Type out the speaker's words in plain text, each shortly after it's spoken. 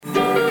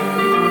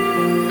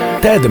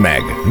Tedd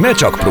meg, ne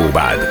csak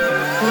próbáld!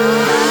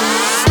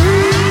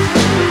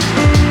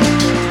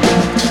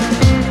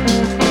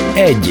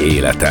 Egy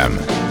életem.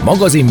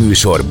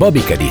 Magazinműsor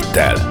Babik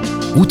Edittel.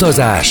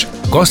 Utazás,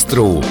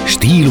 gasztró,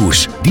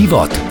 stílus,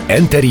 divat,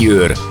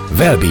 interiőr,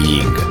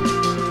 well-being.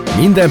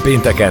 Minden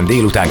pénteken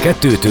délután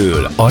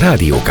 2-től a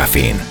Rádió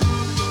Cafén.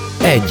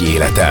 Egy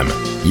életem.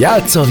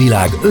 Játsz a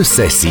világ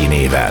összes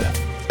színével.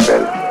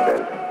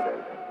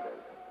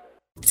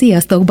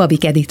 Sziasztok,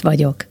 Babik Edit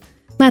vagyok.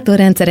 Mától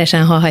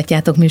rendszeresen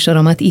hallhatjátok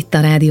műsoromat itt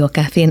a Rádió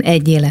Cafén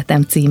Egy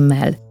életem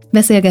címmel.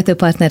 Beszélgető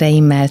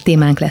partnereimmel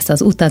témánk lesz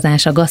az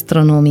utazás, a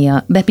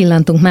gasztronómia,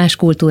 bepillantunk más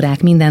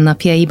kultúrák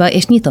mindennapjaiba,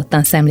 és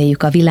nyitottan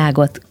szemléljük a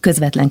világot,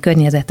 közvetlen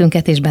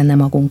környezetünket és benne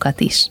magunkat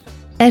is.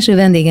 Első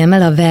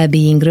vendégemmel a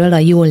well-beingről, a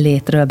jól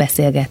létről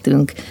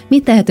beszélgetünk.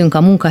 Mit tehetünk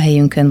a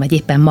munkahelyünkön, vagy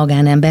éppen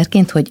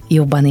magánemberként, hogy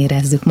jobban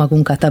érezzük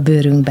magunkat a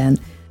bőrünkben?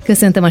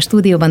 Köszöntöm a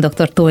stúdióban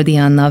dr. Toldy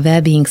Anna, a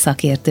well-being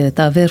szakértőt,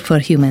 a Work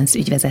for Humans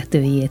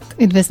ügyvezetőjét.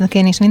 Üdvözlök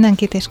én is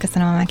mindenkit, és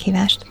köszönöm a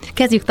meghívást.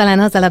 Kezdjük talán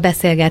azzal a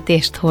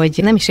beszélgetést, hogy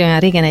nem is olyan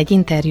régen egy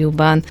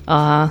interjúban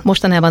a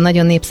mostanában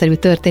nagyon népszerű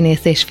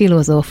történész és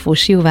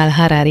filozófus Yuval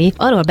Harari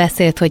arról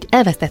beszélt, hogy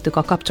elvesztettük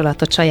a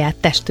kapcsolatot saját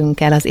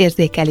testünkkel, az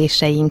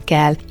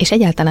érzékeléseinkkel, és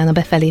egyáltalán a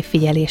befelé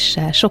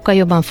figyeléssel. Sokkal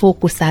jobban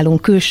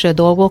fókuszálunk külső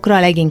dolgokra,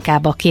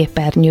 leginkább a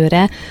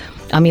képernyőre,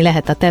 ami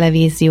lehet a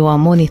televízió, a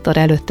monitor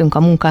előttünk a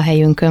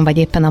munkahelyünkön, vagy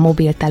éppen a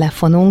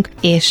mobiltelefonunk,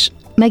 és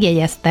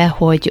megjegyezte,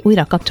 hogy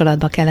újra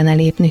kapcsolatba kellene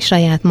lépni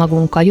saját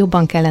magunkkal,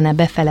 jobban kellene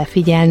befele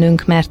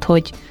figyelnünk, mert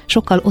hogy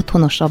sokkal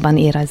otthonosabban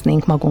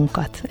éreznénk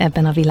magunkat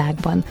ebben a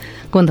világban.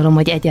 Gondolom,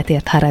 hogy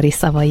egyetért Harari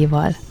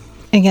szavaival.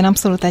 Igen,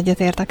 abszolút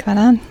egyetértek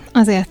vele.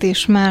 Azért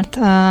is, mert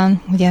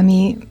ugye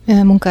mi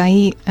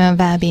munkai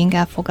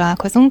well-being-gel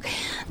foglalkozunk,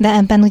 de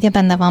ebben ugye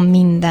benne van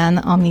minden,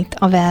 amit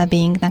a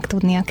well-beingnek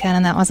tudnia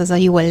kellene, azaz a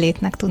jól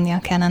létnek tudnia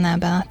kellene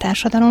ebben a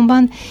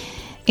társadalomban.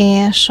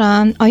 És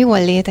a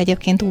jól lét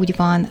egyébként úgy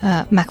van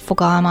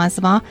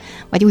megfogalmazva,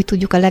 vagy úgy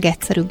tudjuk a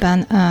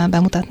legegyszerűbben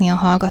bemutatni a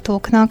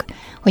hallgatóknak,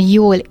 hogy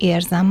jól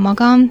érzem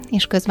magam,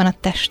 és közben a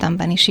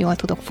testemben is jól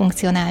tudok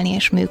funkcionálni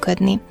és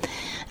működni.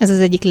 Ez az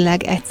egyik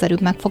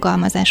legegyszerűbb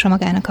megfogalmazása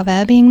magának a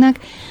well-beingnek,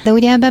 de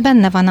ugye ebben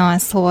benne van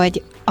az,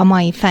 hogy a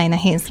mai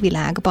fejnehéz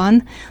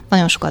világban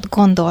nagyon sokat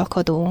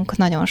gondolkodunk,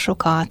 nagyon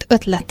sokat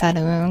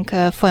ötletelünk,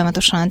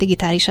 folyamatosan a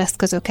digitális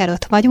eszközök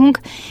előtt vagyunk,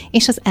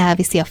 és az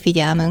elviszi a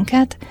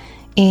figyelmünket,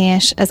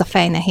 és ez a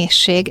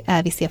fejnehézség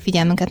elviszi a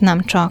figyelmünket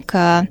nem csak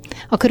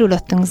a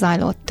körülöttünk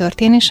zajló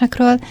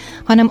történésekről,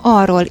 hanem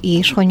arról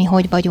is, hogy mi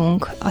hogy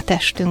vagyunk a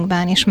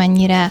testünkben, és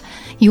mennyire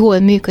jól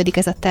működik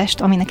ez a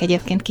test, aminek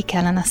egyébként ki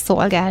kellene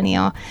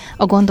szolgálnia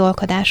a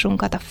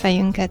gondolkodásunkat, a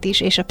fejünket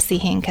is, és a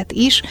pszichénket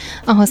is,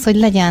 ahhoz, hogy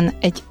legyen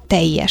egy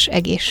teljes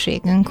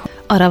egészségünk.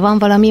 Arra van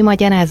valami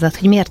magyarázat,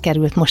 hogy miért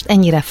került most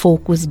ennyire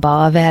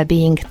fókuszba a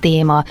well-being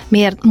téma?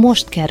 Miért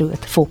most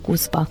került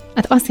fókuszba?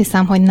 Hát azt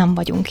hiszem, hogy nem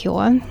vagyunk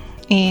jól,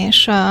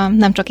 és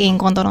nem csak én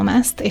gondolom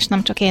ezt, és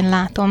nem csak én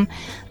látom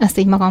ezt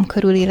így magam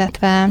körül,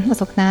 illetve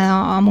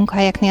azoknál a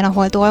munkahelyeknél,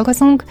 ahol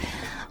dolgozunk,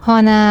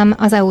 hanem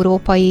az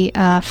európai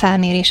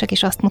felmérések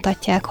is azt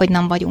mutatják, hogy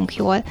nem vagyunk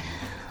jól.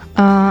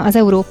 Az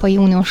Európai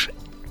Uniós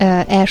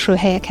első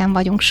helyeken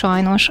vagyunk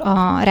sajnos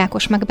a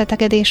rákos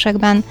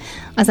megbetegedésekben,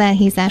 az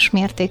elhízás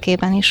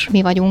mértékében is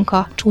mi vagyunk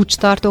a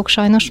csúcstartók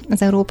sajnos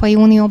az Európai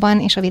Unióban,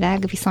 és a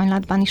világ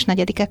viszonylatban is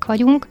negyedikek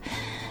vagyunk.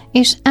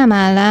 És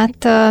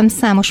emellett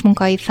számos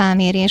munkai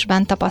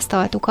felmérésben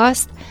tapasztaltuk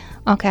azt,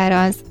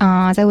 akár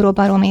az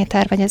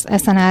Euróbarométer vagy az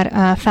SNR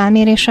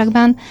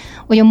felmérésekben,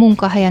 hogy a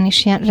munkahelyen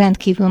is ilyen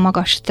rendkívül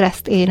magas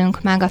stresszt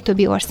élünk meg a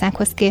többi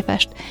országhoz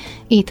képest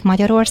itt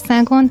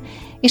Magyarországon,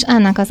 és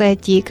ennek az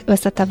egyik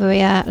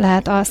összetevője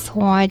lehet az,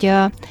 hogy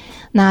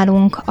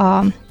nálunk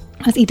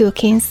az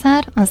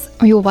időkényszer az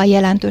jóval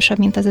jelentősebb,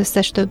 mint az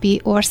összes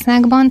többi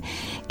országban,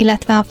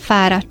 illetve a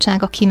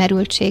fáradtság, a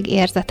kimerültség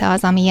érzete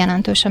az, ami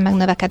jelentősen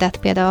megnövekedett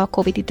például a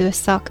Covid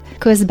időszak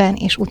közben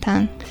és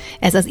után.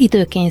 Ez az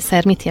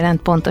időkényszer mit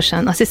jelent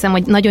pontosan? Azt hiszem,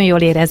 hogy nagyon jól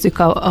érezzük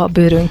a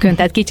bőrünkön,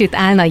 tehát kicsit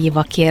álnaív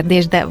a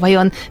kérdés, de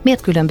vajon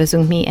miért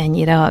különbözünk mi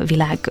ennyire a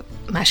világ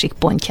másik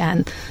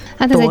pontján?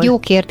 Hát ez egy jó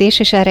kérdés,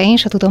 és erre én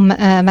sem tudom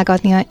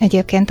megadni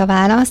egyébként a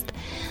választ,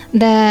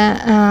 de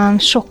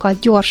sokkal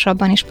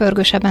gyorsabban és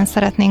pörgősebben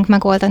szeretnénk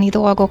megoldani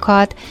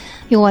dolgokat,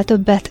 jóval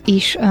többet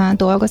is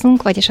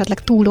dolgozunk, vagy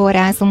esetleg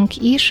túlórázunk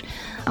is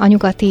a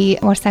nyugati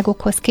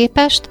országokhoz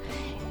képest,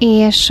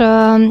 és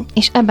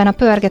ebben a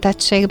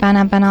pörgetettségben,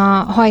 ebben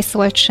a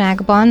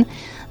hajszoltságban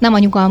nem a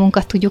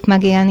nyugalmunkat tudjuk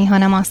megélni,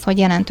 hanem azt, hogy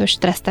jelentős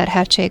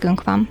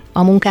stresszterheltségünk van.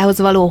 A munkához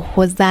való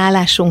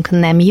hozzáállásunk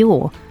nem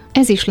jó?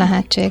 Ez is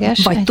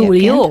lehetséges. Vagy túl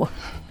jó?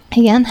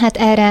 Igen, hát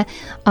erre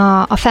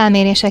a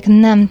felmérések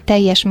nem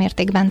teljes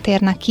mértékben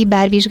térnek ki,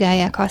 bár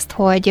vizsgálják azt,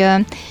 hogy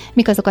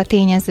mik azok a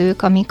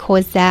tényezők, amik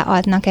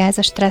hozzáadnak ehhez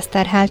a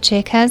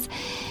stresszterheltséghez,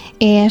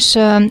 és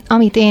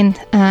amit én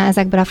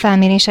ezekből a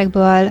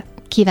felmérésekből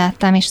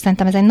kivettem, és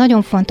szerintem ez egy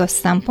nagyon fontos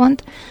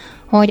szempont,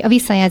 hogy a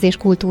visszajelzés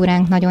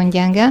kultúránk nagyon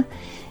gyenge,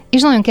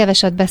 És nagyon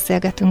keveset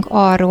beszélgetünk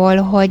arról,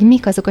 hogy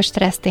mik azok a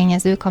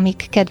stressztényezők,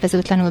 amik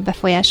kedvezőtlenül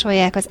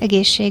befolyásolják az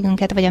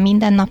egészségünket, vagy a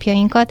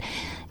mindennapjainkat,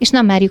 és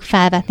nem merjük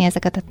felvetni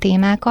ezeket a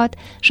témákat,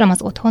 sem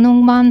az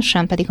otthonunkban,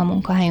 sem pedig a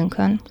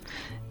munkahelyünkön.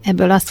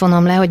 Ebből azt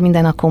vonom le, hogy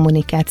minden a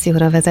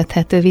kommunikációra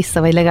vezethető vissza,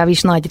 vagy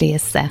legalábbis nagy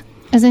része.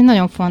 Ez egy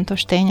nagyon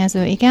fontos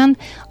tényező, igen.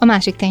 A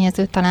másik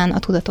tényező talán a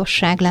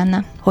tudatosság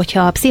lenne.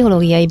 Hogyha a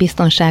pszichológiai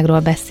biztonságról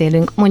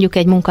beszélünk, mondjuk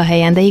egy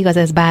munkahelyen, de igaz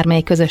ez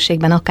bármely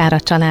közösségben, akár a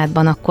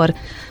családban, akkor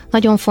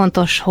nagyon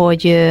fontos,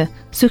 hogy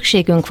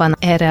szükségünk van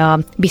erre a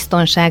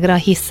biztonságra,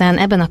 hiszen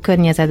ebben a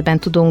környezetben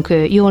tudunk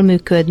jól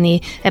működni,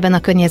 ebben a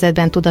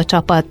környezetben tud a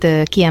csapat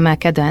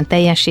kiemelkedően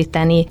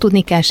teljesíteni,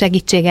 tudni kell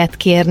segítséget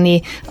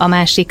kérni a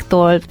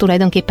másiktól.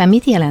 Tulajdonképpen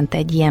mit jelent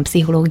egy ilyen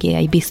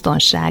pszichológiai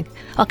biztonság,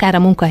 akár a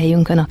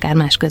munkahelyünkön, akár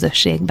más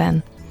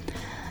közösségben?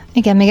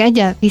 Igen, még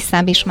egyel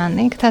visszább is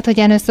mennék. Tehát, hogy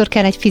először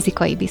kell egy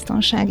fizikai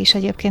biztonság is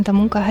egyébként a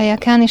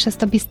munkahelyeken, és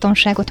ezt a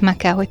biztonságot meg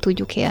kell, hogy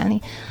tudjuk élni.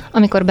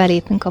 Amikor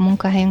belépünk a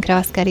munkahelyünkre,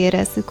 azt kell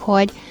érezzük,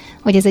 hogy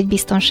ez egy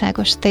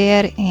biztonságos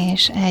tér,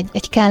 és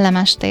egy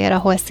kellemes tér,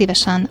 ahol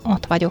szívesen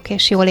ott vagyok,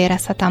 és jól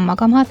érezhetem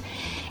magamat,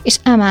 és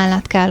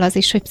emellett kell az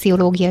is, hogy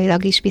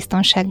pszichológiailag is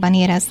biztonságban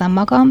érezzem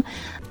magam.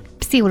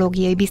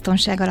 Pszichológiai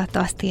biztonság alatt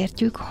azt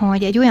értjük,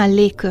 hogy egy olyan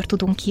légkört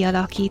tudunk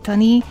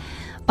kialakítani,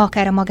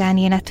 akár a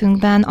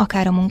magánéletünkben,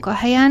 akár a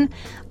munkahelyen,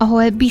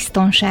 ahol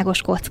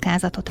biztonságos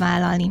kockázatot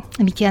vállalni.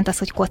 Mit jelent az,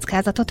 hogy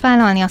kockázatot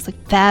vállalni? Az, hogy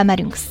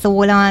felmerünk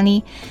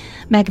szólalni,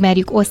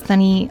 megmerjük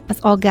osztani az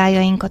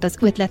aggályainkat, az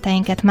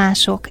ötleteinket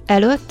mások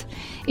előtt,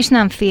 és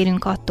nem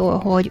félünk attól,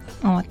 hogy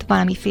ott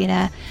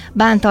valamiféle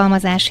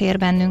bántalmazás ér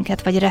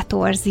bennünket, vagy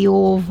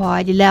retorzió,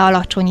 vagy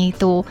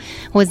lealacsonyító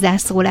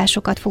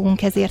hozzászólásokat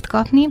fogunk ezért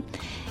kapni.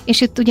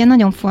 És itt ugye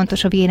nagyon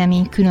fontos a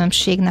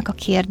véleménykülönbségnek a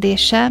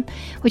kérdése,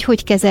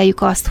 hogy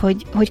kezeljük azt,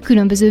 hogy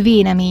különböző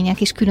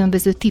vélemények és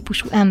különböző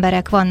típusú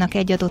emberek vannak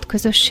egy adott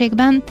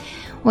közösségben,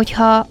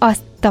 hogyha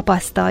azt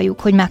tapasztaljuk,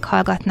 hogy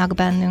meghallgatnak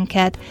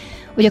bennünket,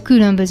 hogy a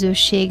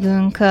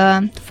különbözőségünk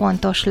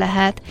fontos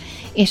lehet,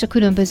 és a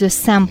különböző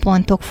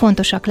szempontok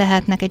fontosak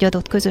lehetnek egy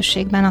adott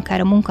közösségben, akár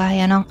a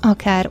munkahelyen,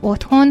 akár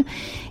otthon,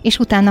 és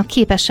utána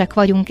képesek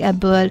vagyunk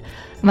ebből,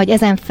 vagy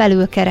ezen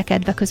felül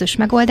kerekedve közös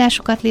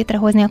megoldásokat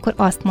létrehozni, akkor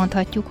azt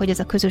mondhatjuk, hogy ez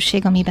a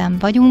közösség, amiben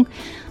vagyunk,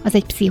 az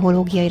egy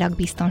pszichológiailag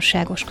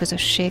biztonságos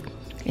közösség.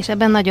 És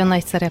ebben nagyon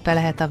nagy szerepe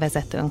lehet a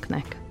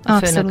vezetőnknek, a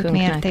abszolút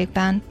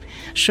mértékben.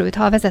 Sőt,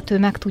 ha a vezető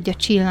meg tudja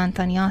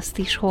csillantani azt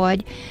is,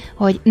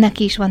 hogy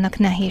neki is vannak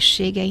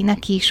nehézségei,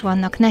 neki is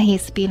vannak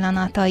nehéz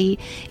pillanatai,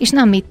 és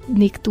nem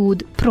mindig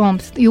tud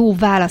prompt, jó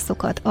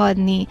válaszokat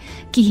adni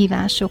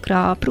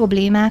kihívásokra,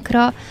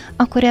 problémákra,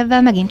 akkor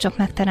ebben megint csak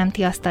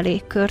megteremti azt a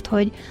légkört,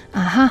 hogy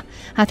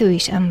hát ő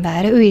is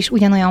ember, ő is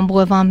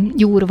ugyanolyanból van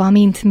gyúrva,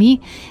 mint mi,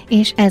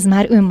 és ez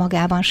már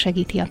önmagában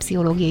segíti a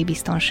pszichológiai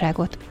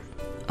biztonságot.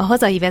 A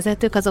hazai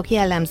vezetők azok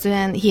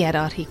jellemzően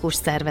hierarchikus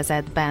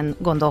szervezetben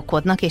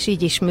gondolkodnak, és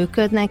így is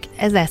működnek.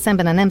 Ezzel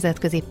szemben a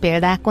nemzetközi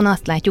példákon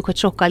azt látjuk, hogy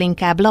sokkal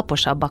inkább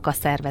laposabbak a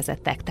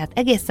szervezetek. Tehát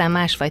egészen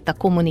másfajta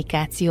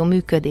kommunikáció,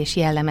 működés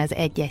jellemez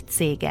egy-egy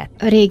céget.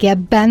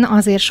 Régebben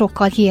azért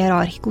sokkal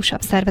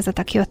hierarchikusabb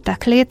szervezetek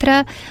jöttek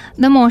létre,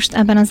 de most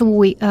ebben az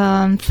új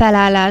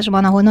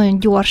felállásban, ahol nagyon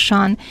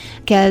gyorsan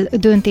kell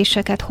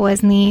döntéseket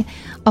hozni,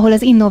 ahol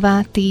az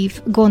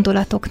innovatív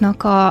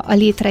gondolatoknak a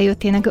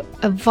létrejöttének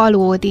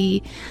valódi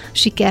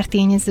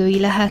sikertényezői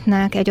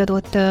lehetnek egy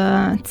adott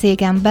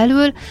cégen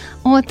belül,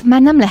 ott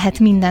már nem lehet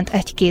mindent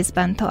egy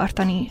kézben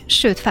tartani,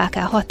 sőt fel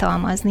kell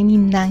hatalmazni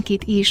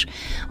mindenkit is,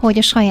 hogy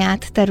a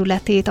saját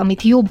területét,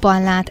 amit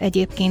jobban lát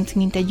egyébként,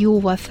 mint egy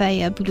jóval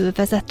feljebb ülő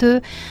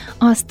vezető,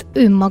 azt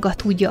önmaga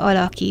tudja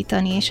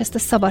alakítani, és ezt a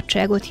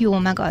szabadságot jó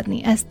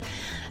megadni. Ezt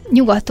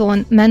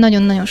nyugaton már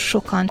nagyon-nagyon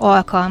sokan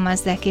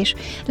alkalmazzák, és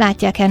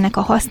látják ennek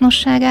a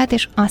hasznosságát,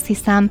 és azt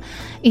hiszem,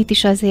 itt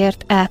is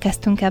azért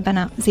elkezdtünk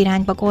ebben az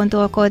irányba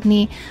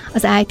gondolkodni.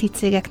 Az IT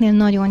cégeknél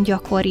nagyon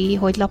gyakori,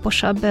 hogy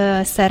laposabb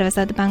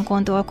szervezetben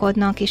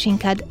gondolkodnak, és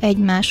inkább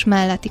egymás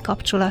melletti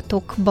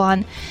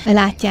kapcsolatokban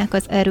látják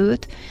az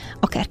erőt,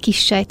 akár kis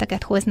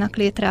sejteket hoznak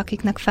létre,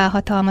 akiknek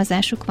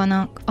felhatalmazásuk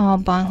van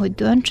abban, hogy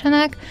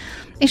döntsenek,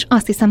 és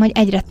azt hiszem, hogy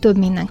egyre több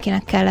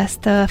mindenkinek kell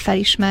ezt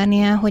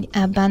felismernie, hogy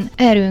ebben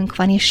erőnk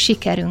van, és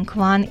sikerünk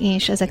van,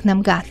 és ezek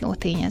nem gátló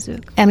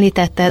tényezők.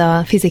 Említetted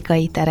a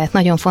fizikai teret.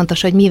 Nagyon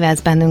fontos, hogy mi vesz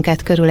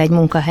bennünket körül egy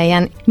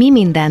munkahelyen. Mi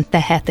mindent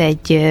tehet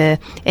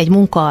egy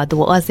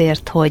munkaadó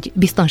azért, hogy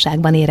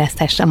biztonságban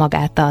érezhesse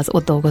magát az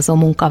ott dolgozó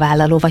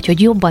munkavállaló, vagy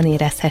hogy jobban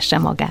érezhesse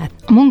magát?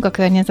 A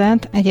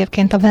munkakörnyezet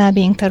egyébként a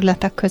well-being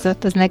területek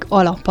között az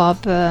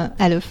legalapabb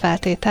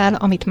előfeltétel,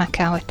 amit meg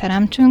kell, hogy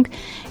teremtsünk,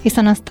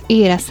 hiszen azt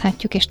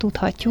érezhetjük és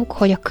tudhatjuk,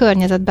 hogy a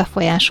környezet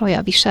befolyásolja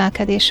a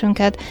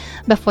viselkedésünket,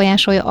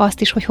 befolyásolja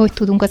azt is, hogy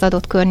tudunk az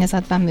adott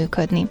környezetben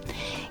működni.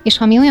 És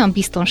ha mi olyan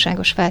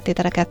biztonságos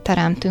feltételeket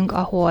teremtünk,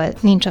 ahol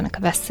nincsenek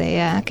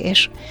veszélyek,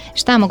 és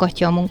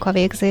támogatja a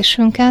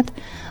munkavégzésünket,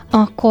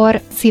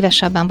 akkor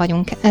szívesebben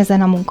vagyunk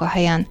ezen a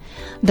munkahelyen.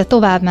 De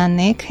tovább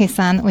mennék,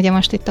 hiszen ugye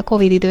most itt a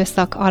Covid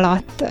időszak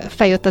alatt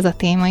feljött az a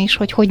téma is,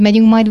 hogy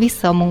megyünk majd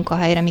vissza a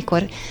munkahelyre,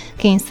 mikor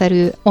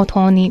kényszerű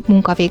otthoni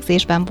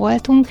munkavégzésben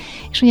voltunk,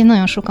 és ugye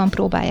nagyon sokan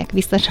próbálják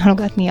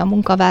visszacsalogatni a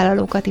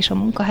munkavállalókat is a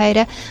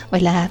munkahelyre,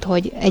 vagy lehet,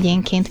 hogy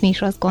egyénként mi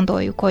is azt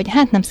gondoljuk, hogy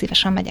hát nem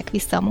szívesen megyek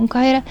vissza a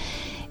munkahelyre,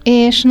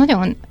 és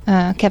nagyon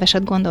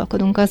keveset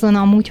gondolkodunk azon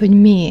amúgy, hogy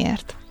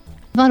miért.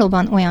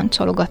 Valóban olyan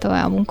csalogató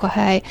a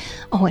munkahely,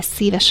 ahol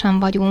szívesen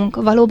vagyunk,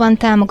 valóban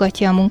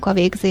támogatja a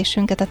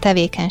munkavégzésünket, a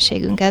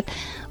tevékenységünket,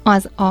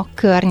 az a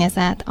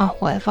környezet,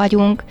 ahol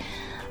vagyunk.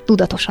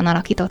 Tudatosan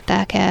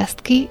alakították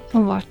ezt ki,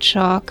 vagy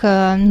csak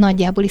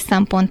nagyjából is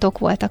szempontok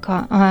voltak,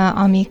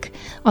 amik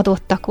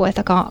adottak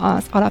voltak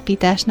az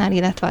alapításnál,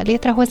 illetve a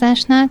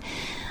létrehozásnál.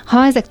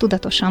 Ha ezek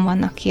tudatosan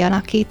vannak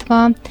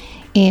kialakítva,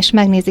 és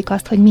megnézik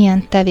azt, hogy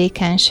milyen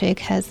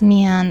tevékenységhez,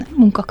 milyen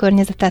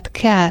munkakörnyezetet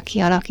kell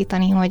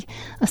kialakítani, hogy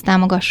az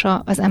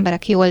támogassa az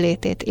emberek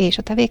jóllétét és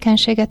a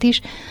tevékenységet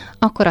is,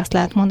 akkor azt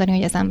lehet mondani,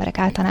 hogy az emberek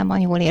általában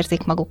jól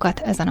érzik magukat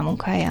ezen a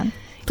munkahelyen.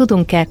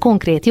 Tudunk-e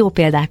konkrét jó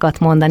példákat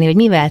mondani, hogy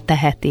mivel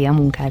teheti a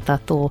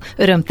munkáltató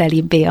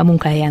örömtelibbé a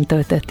munkahelyen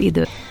töltött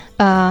idő?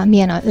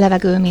 Milyen a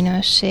levegő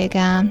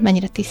minősége,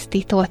 mennyire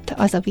tisztított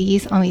az a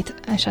víz, amit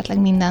esetleg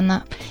minden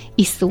nap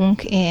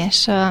iszunk,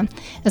 és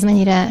ez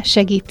mennyire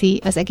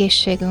segíti az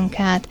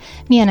egészségünket,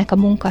 milyenek a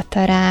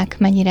munkaterek,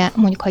 mennyire,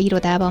 mondjuk ha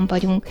irodában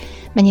vagyunk,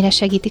 mennyire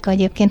segítik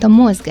egyébként a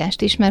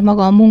mozgást is, mert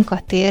maga a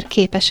munkatér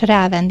képes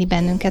rávenni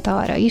bennünket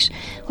arra is,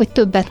 hogy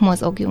többet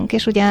mozogjunk.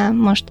 És ugye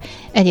most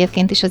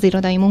egyébként is az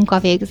irodai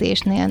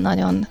munkavégzésnél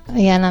nagyon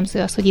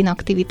jellemző az, hogy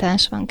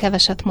inaktivitás van,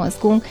 keveset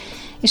mozgunk,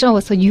 és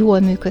ahhoz, hogy jól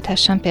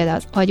működhessen például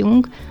az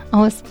agyunk,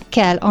 ahhoz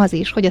kell az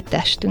is, hogy a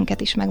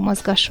testünket is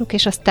megmozgassuk,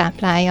 és az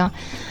táplálja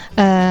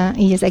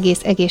így az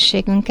egész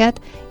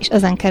egészségünket, és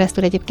ezen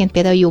keresztül egyébként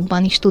például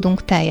jobban is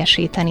tudunk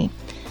teljesíteni.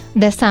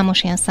 De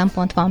számos ilyen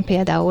szempont van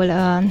például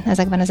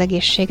ezekben az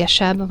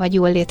egészségesebb vagy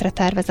jól létre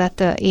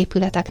tervezett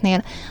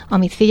épületeknél,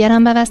 amit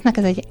figyelembe vesznek,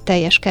 ez egy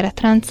teljes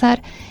keretrendszer,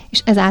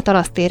 és ezáltal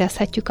azt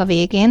érezhetjük a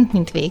végén,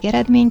 mint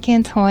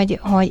végeredményként, hogy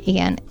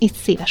igen, itt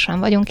szívesen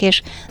vagyunk,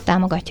 és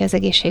támogatja az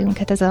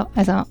egészségünket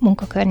ez a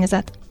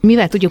munkakörnyezet.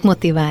 Mivel tudjuk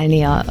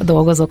motiválni a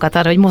dolgozókat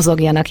arra, hogy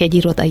mozogjanak egy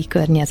irodai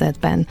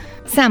környezetben?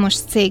 Számos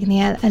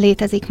cégnél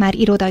létezik már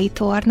irodai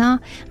torna,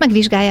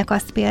 megvizsgálják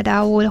azt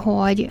például,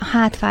 hogy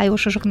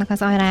hátfájósoknak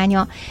az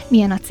aránya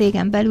milyen a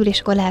cégen belül, és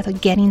akkor lehet, hogy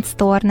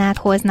gerinctornát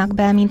hoznak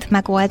be, mint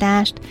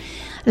megoldást.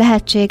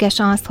 Lehetséges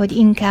az, hogy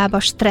inkább a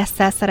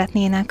stresszel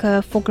szeretnének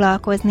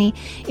foglalkozni,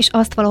 és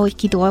azt valahogy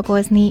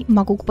kidolgozni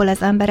magukból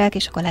az emberek,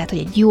 és akkor lehet, hogy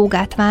egy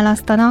jogát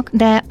választanak,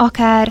 de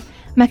akár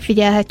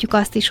megfigyelhetjük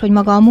azt is, hogy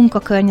maga a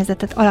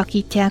munkakörnyezetet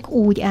alakítják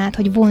úgy át,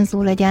 hogy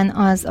vonzó legyen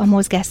az a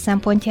mozgás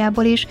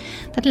szempontjából is.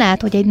 Tehát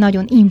lehet, hogy egy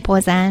nagyon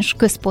impozáns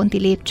központi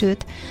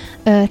lépcsőt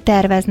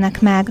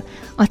terveznek meg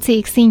a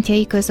cég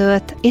szintjei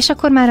között, és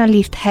akkor már a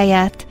lift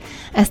helyett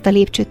ezt a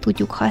lépcsőt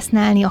tudjuk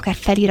használni, akár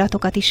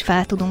feliratokat is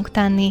fel tudunk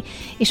tenni,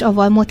 és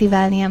avval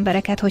motiválni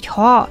embereket, hogy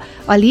ha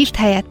a lift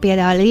helyett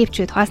például a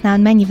lépcsőt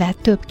használod, mennyivel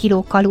több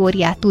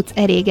kilokalóriát tudsz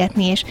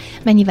erégetni, és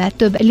mennyivel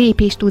több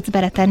lépést tudsz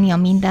beletenni a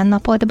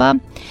mindennapodba.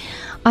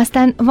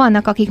 Aztán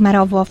vannak, akik már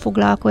avval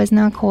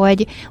foglalkoznak,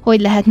 hogy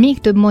lehet még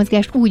több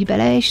mozgást úgy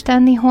bele is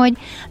tenni, hogy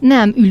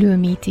nem ülő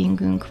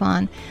meetingünk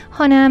van,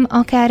 hanem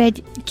akár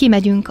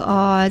kimegyünk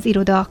az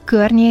iroda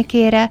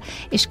környékére,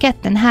 és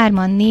 2,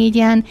 3,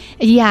 4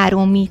 egy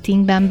járó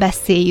meetingben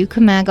beszéljük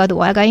meg a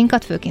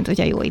dolgainkat, főként,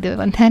 hogyha jó idő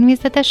van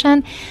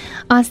természetesen.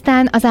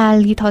 Aztán az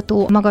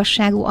állítható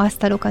magasságú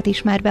asztalokat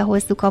is már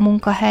behozzuk a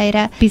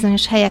munkahelyre,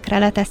 bizonyos helyekre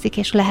leteszik,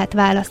 és lehet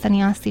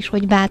választani azt is,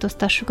 hogy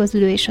változtassuk az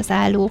ülő és az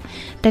álló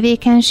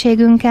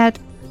tevékenységünket,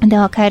 de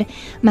akár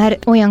már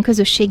olyan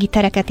közösségi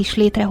tereket is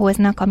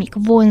létrehoznak, amik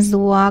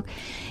vonzóak,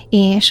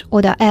 és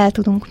oda el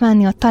tudunk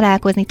menni, ott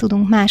találkozni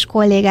tudunk más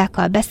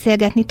kollégákkal,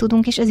 beszélgetni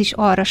tudunk, és ez is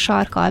arra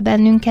sarkal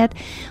bennünket,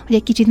 hogy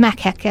egy kicsit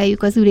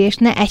meghekkeljük az ülést,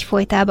 ne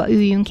egyfolytában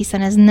üljünk,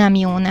 hiszen ez nem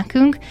jó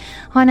nekünk,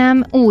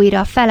 hanem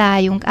újra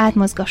felálljunk,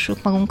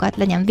 átmozgassuk magunkat,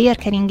 legyen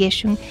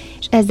vérkeringésünk,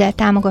 és ezzel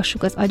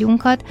támogassuk az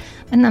agyunkat,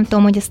 mert nem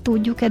tudom, hogy ezt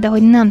tudjuk-e, de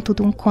hogy nem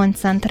tudunk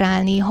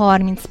koncentrálni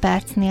 30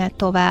 percnél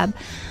tovább,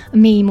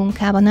 mély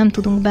munkában nem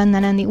tudunk benne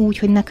lenni úgy,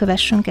 hogy ne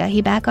kövessünk el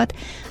hibákat.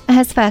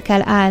 Ehhez fel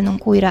kell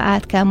állnunk, újra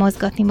át kell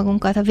mozgatni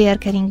magunkat, a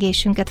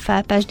vérkeringésünket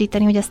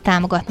felpesdíteni, hogy az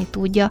támogatni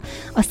tudja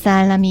a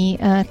szellemi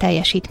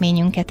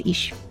teljesítményünket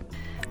is.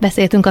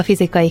 Beszéltünk a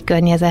fizikai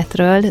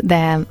környezetről,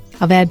 de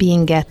a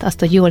well-beinget, azt,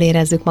 hogy jól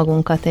érezzük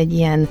magunkat egy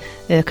ilyen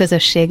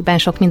közösségben,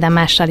 sok minden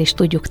mással is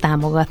tudjuk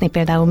támogatni,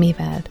 például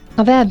mivel?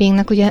 A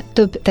well-beingnek ugye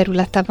több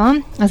területe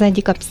van, az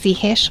egyik a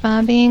pszichés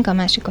well-being, a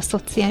másik a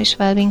szociális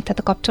well-being, tehát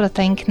a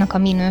kapcsolatainknak a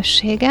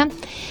minősége,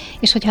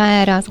 és hogyha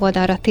erre az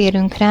oldalra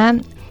térünk rá,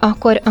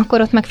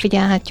 akkor ott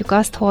megfigyelhetjük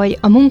azt, hogy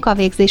a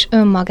munkavégzés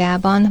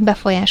önmagában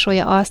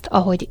befolyásolja azt,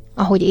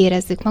 ahogy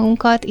érezzük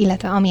magunkat,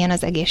 illetve amilyen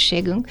az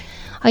egészségünk.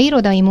 Ha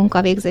irodai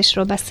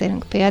munkavégzésről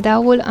beszélünk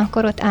például,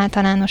 akkor ott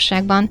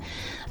általánosságban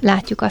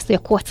látjuk azt, hogy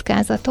a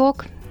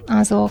kockázatok,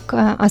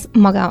 az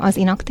maga az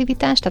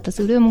inaktivitás, tehát az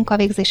ülő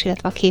munkavégzés,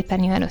 illetve a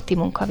képernyő előtti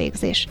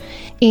munkavégzés.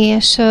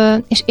 És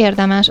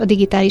érdemes a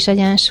digitális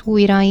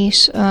egyensúlyra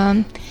is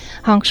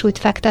hangsúlyt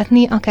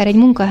fektetni, akár egy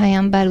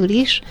munkahelyen belül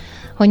is,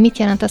 hogy mit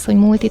jelent az, hogy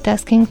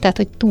multitasking, tehát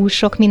hogy túl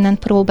sok mindent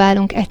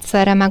próbálunk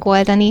egyszerre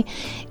megoldani,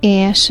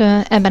 és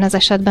ebben az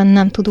esetben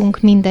nem tudunk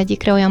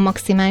mindegyikre olyan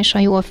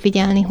maximálisan jól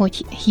figyelni,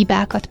 hogy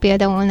hibákat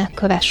például ne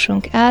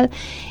kövessünk el,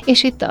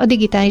 és itt a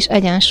digitális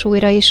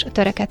egyensúlyra is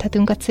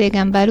törekedhetünk a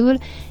cégen belül,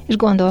 és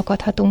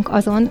gondolkodhatunk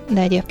azon,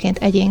 de egyébként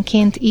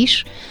egyénként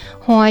is,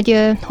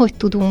 hogy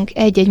tudunk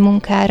egy-egy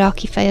munkára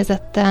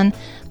kifejezetten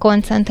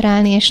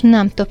koncentrálni, és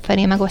nem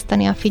többfelé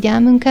megosztani a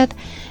figyelmünket,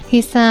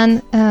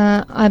 hiszen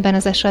ebben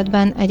az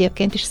esetben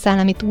egyébként is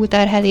szellemi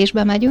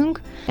túlterhelésbe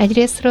megyünk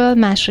egyrészről,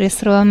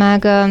 másrészről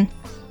meg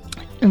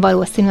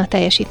valószínű a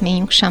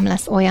teljesítményünk sem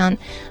lesz olyan,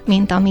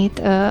 mint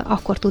amit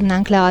akkor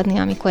tudnánk leadni,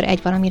 amikor egy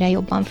valamire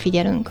jobban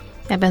figyelünk.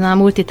 Ebben a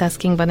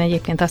multitaskingban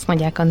egyébként azt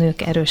mondják, a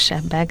nők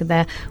erősebbek,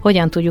 de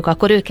hogyan tudjuk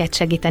akkor őket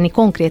segíteni?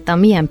 Konkrétan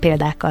milyen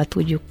példákkal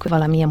tudjuk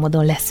valamilyen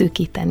módon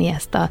leszűkíteni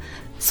ezt a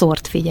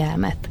szórt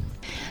figyelmet?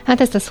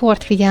 Hát ezt a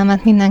szórt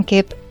figyelmet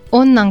mindenképp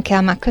onnan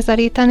kell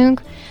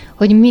megközelítenünk,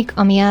 hogy mik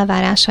a mi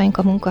elvárásaink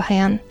a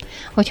munkahelyen.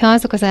 Hogyha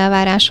azok az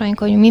elvárásaink,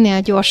 hogy minél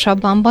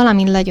gyorsabban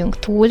valamin legyünk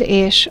túl,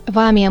 és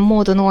valamilyen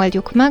módon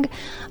oldjuk meg,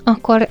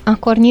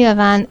 akkor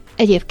nyilván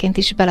egyébként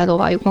is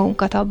belelovaljuk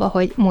magunkat abba,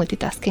 hogy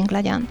multitasking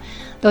legyen.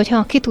 De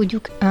hogyha ki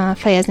tudjuk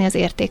fejezni az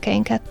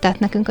értékeinket, tehát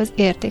nekünk az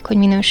érték, hogy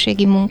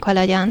minőségi munka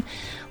legyen,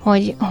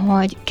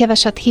 hogy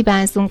keveset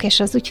hibázzunk, és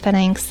az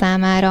ügyfeleink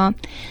számára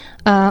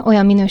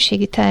olyan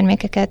minőségi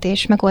termékeket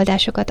és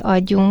megoldásokat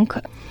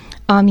adjunk,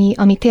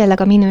 ami tényleg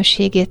a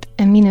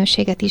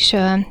minőséget is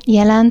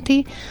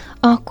jelenti,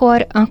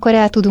 akkor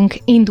el tudunk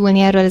indulni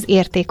erről az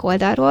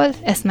értékoldalról,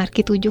 ezt már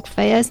ki tudjuk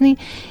fejezni,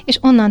 és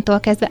onnantól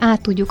kezdve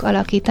át tudjuk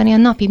alakítani a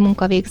napi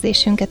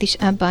munkavégzésünket is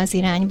ebbe az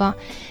irányba.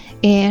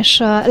 És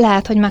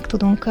lehet, hogy meg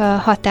tudunk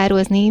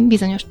határozni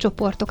bizonyos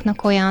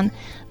csoportoknak olyan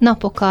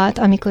napokat,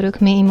 amikor ők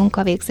mély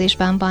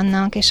munkavégzésben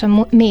vannak, és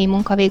a mély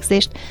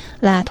munkavégzést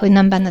lehet, hogy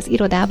nem benne az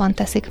irodában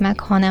teszik meg,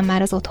 hanem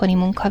már az otthoni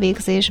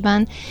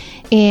munkavégzésben,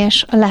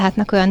 és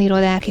lehetnek olyan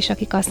irodák is,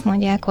 akik azt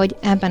mondják, hogy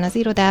ebben az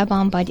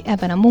irodában, vagy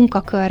ebben a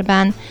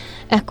munkakörben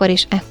ekkor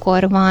és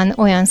ekkor van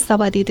olyan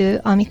szabadidő,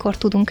 amikor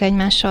tudunk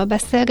egymással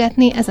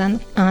beszélgetni, ezen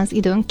az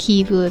időn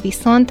kívül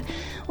viszont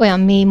olyan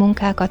mély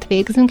munkákat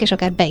végzünk, és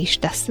akár be is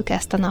tesszük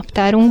ezt a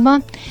naptárunkba,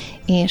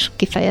 és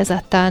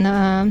kifejezetten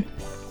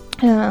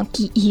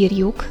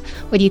kiírjuk,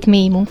 hogy itt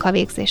mély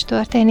munkavégzés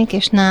történik,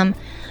 és nem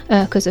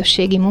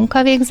közösségi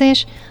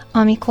munkavégzés,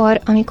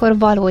 amikor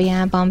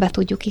valójában be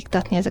tudjuk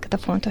iktatni ezeket a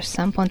fontos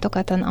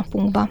szempontokat a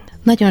napunkba.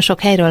 Nagyon sok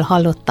helyről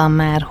hallottam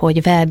már,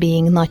 hogy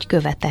well-being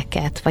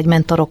nagyköveteket vagy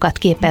mentorokat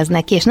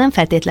képeznek ki, és nem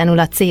feltétlenül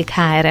a cég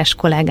HR-es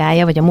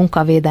kollégája vagy a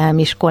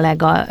munkavédelmi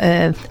kollega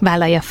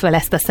vállalja föl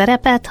ezt a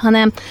szerepet,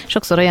 hanem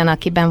sokszor olyan,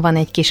 akiben van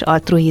egy kis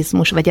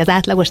altruizmus, vagy az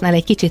átlagosnál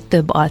egy kicsit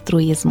több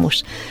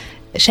altruizmus.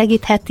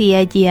 Segítheti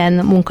egy ilyen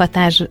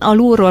munkatárs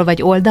alulról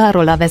vagy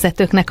oldalról a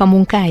vezetőknek a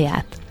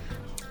munkáját?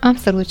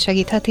 Abszolút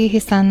segítheti,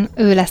 hiszen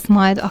ő lesz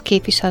majd a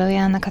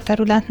képviselője ennek a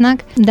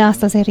területnek, de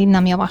azt azért így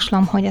nem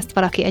javaslom, hogy ezt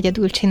valaki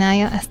egyedül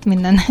csinálja, ezt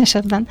minden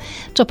esetben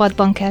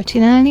csapatban kell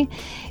csinálni,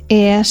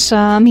 és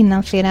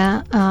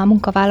mindenféle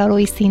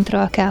munkavállalói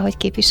szintről kell, hogy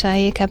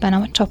képviseljék ebben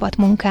a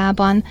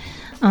csapatmunkában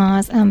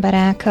az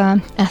emberek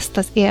ezt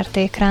az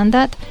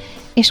értékrendet,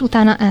 és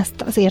utána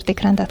ezt az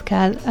értékrendet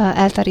kell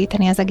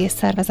elteríteni az egész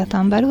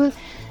szervezeten belül.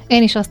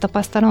 Én is azt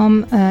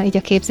tapasztalom, így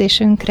a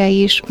képzésünkre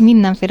is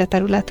mindenféle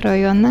területről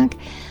jönnek,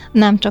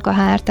 nem csak a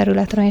HR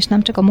területről, és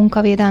nem csak a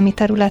munkavédelmi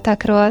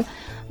területekről,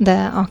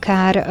 de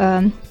akár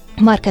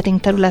marketing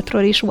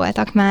területről is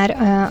voltak már,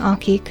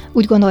 akik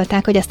úgy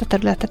gondolták, hogy ezt a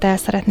területet el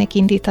szeretnék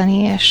indítani,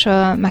 és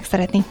meg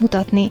szeretnék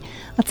mutatni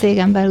a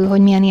cégen belül,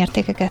 hogy milyen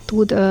értékeket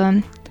tud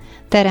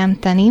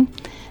teremteni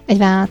egy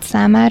vállalat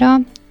számára,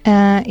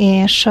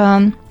 és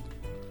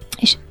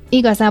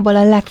igazából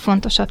a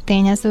legfontosabb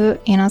tényező,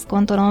 én azt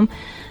gondolom,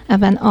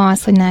 ebben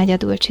az, hogy ne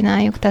egyedül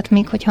csináljuk. Tehát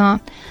még hogyha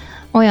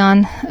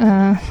olyan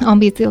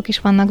ambíciók is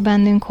vannak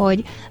bennünk,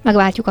 hogy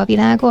megváltjuk a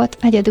világot,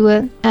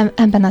 egyedül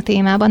ebben a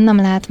témában nem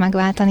lehet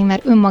megváltani,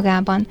 mert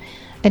önmagában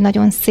egy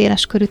nagyon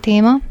széles körű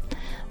téma.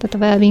 Tehát a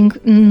well-being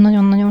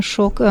nagyon-nagyon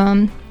sok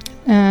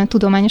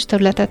tudományos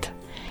területet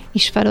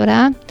is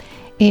felölel,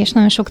 és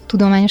nagyon sok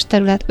tudományos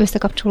terület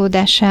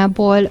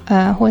összekapcsolódásából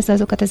hozza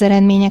azokat az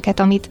eredményeket,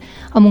 amit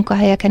a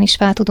munkahelyeken is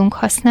fel tudunk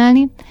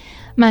használni.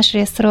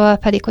 Másrésztről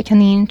pedig, hogyha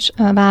nincs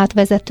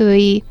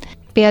vállalatvezetői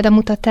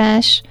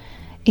példamutatás,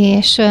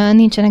 és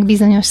nincsenek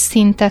bizonyos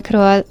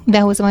szintekről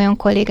behozva olyan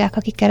kollégák,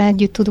 akikkel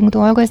együtt tudunk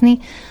dolgozni,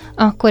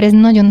 akkor ez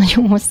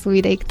nagyon-nagyon hosszú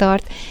ideig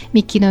tart,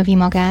 míg kinövi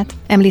magát.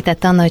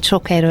 Említette Anna, hogy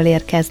sok helyről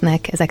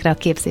érkeznek ezekre a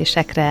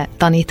képzésekre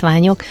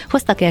tanítványok.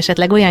 Hoztak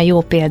esetleg olyan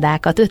jó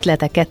példákat,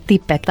 ötleteket,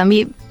 tippet,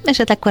 ami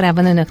esetleg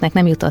korábban önöknek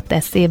nem jutott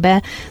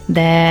eszébe,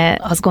 de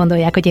azt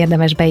gondolják, hogy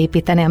érdemes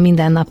beépíteni a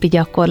mindennapi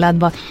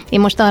gyakorlatba. Én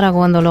most arra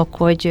gondolok,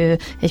 hogy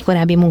egy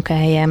korábbi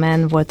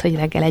munkahelyemen volt, hogy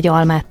reggel egy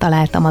almát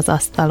találtam az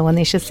asztalon,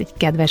 és ez egy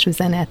kedves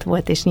üzenet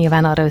volt, és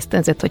nyilván arra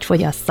ösztönzött, hogy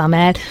fogyasszam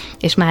el,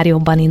 és már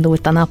jobban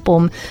indult a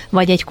napom.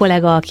 Vagy egy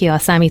kollega, aki a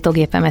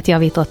számítógépemet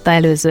javította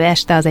előző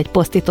este, az egy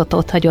posztitot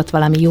ott hagyott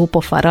valami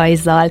jópofa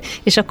rajzzal,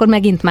 és akkor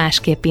megint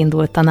másképp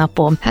indult a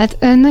napom. Hát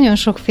nagyon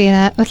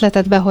sokféle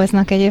ötletet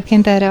behoznak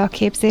egyébként erre a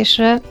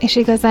képzésre, és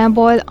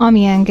igazából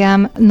ami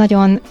engem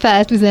nagyon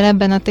feltüzel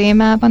ebben a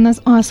témában,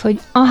 az, hogy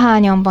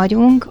ahányan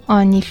vagyunk,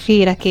 annyi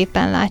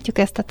féleképpen látjuk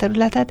ezt a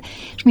területet,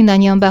 és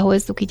mindannyian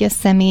behozzuk így a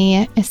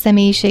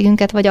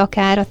személyiségünket, vagy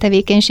akár a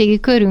tevékenységi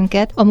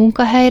körünket a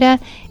munkahelyre,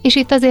 és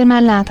itt azért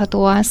már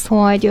látható az,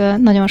 hogy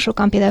nagyon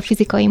sokan például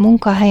fizikai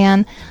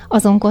munkahelyen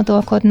azon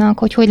gondolkodnak,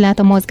 hogy lehet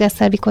a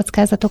mozgásszervi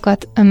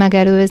kockázatokat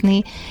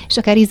megelőzni, és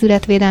akár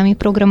ízületvédelmi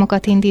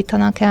programokat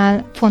indítanak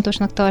el,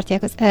 fontosnak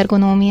tartják az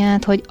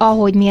ergonómiát, hogy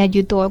ahogy mi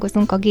együtt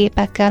dolgozunk a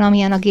gépekkel,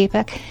 amilyen a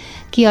gépek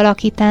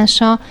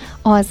kialakítása,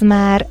 az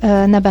már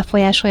ne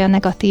befolyásolja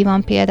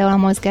negatívan például a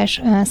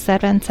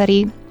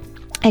mozgásszervrendszeri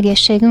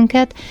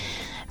egészségünket,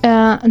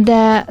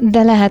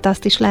 de lehet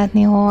azt is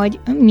látni, hogy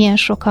milyen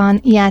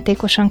sokan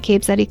játékosan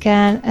képzelik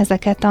el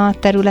ezeket a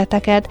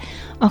területeket,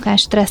 akár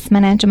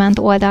stresszmenedzsment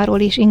oldalról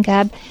is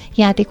inkább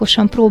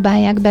játékosan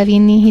próbálják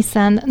bevinni,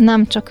 hiszen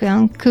nem csak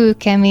olyan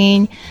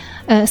kőkemény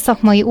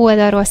szakmai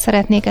oldalról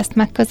szeretnék ezt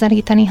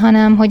megközelíteni,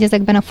 hanem hogy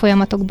ezekben a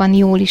folyamatokban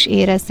jól is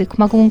érezzük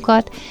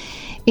magunkat,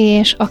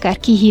 és akár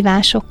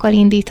kihívásokkal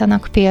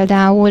indítanak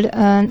például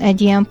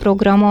egy ilyen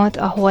programot,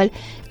 ahol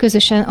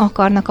közösen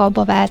akarnak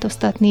abba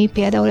változtatni,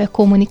 például a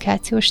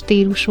kommunikációs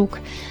stílusuk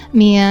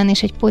milyen,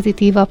 és egy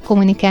pozitívabb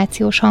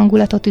kommunikációs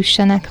hangulatot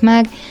üssenek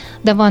meg,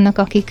 de vannak,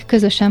 akik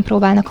közösen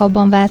próbálnak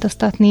abban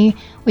változtatni,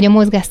 hogy a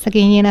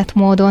mozgásszegény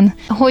életmódon,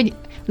 hogy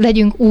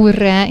legyünk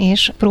úrrá,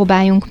 és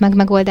próbáljunk meg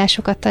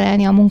megoldásokat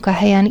találni a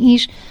munkahelyen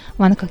is.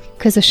 Vannak, akik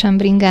közösen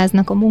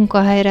bringáznak a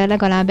munkahelyre,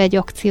 legalább egy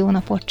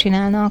akciónapot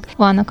csinálnak.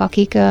 Vannak,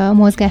 akik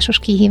mozgásos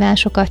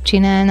kihívásokat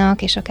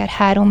csinálnak, és akár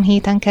 3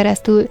 héten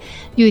keresztül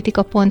gyűjtik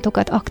a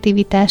pontokat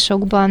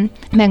aktivitásokban.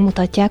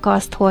 Megmutatják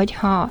azt, hogy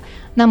ha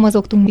nem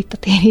mozogtunk itt a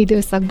téli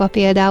időszakban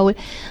például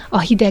a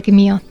hideg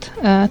miatt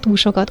túl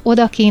sokat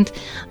odakint,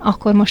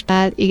 akkor most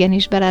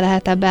igenis bele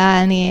lehet ebbe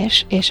állni,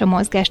 és a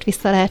mozgást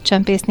vissza lehet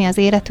csempészni az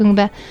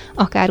életünkbe,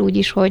 akár úgy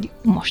is, hogy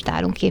most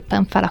állunk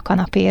éppen fel a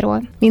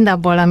kanapéról.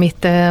 Mindabból,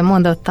 amit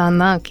mondott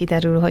Anna,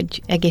 kiderül,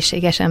 hogy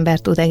egészséges ember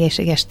tud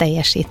egészséges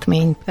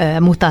teljesítményt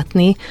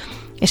mutatni,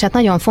 és hát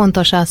nagyon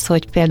fontos az,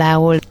 hogy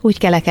például úgy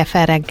kelek-e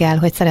fel reggel,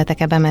 hogy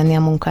szeretek-e bemenni a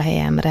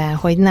munkahelyemre,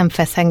 hogy nem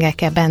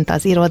feszengek-e bent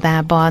az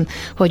irodában,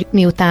 hogy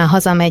miután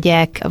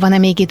hazamegyek, van-e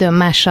még időm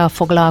mással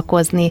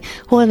foglalkozni,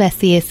 hol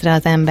veszi észre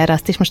az ember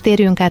azt, és most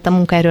térjünk át a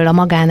munkahelyről a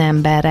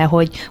magánemberre,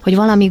 hogy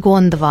valami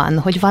gond van,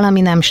 hogy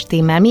valami nem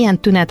stimmel, milyen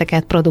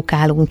tüneteket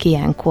produkálunk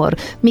ilyenkor,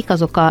 mik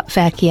azok a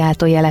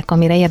felkiáltó jelek,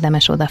 amire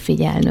érdemes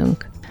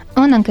odafigyelnünk.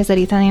 Onnan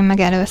közelíteném meg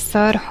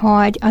először,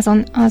 hogy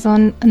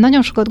azon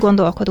nagyon sokat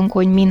gondolkodunk,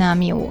 hogy mi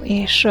nem jó,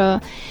 és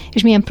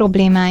milyen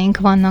problémáink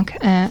vannak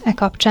e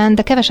kapcsán,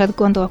 de keveset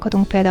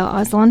gondolkodunk például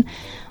azon,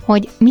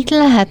 hogy mit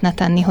lehetne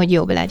tenni, hogy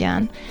jobb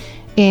legyen.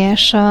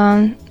 És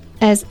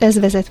ez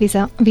vezet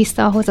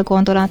vissza ahhoz a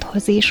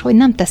gondolathoz is, hogy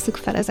nem tesszük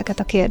fel ezeket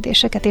a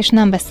kérdéseket, és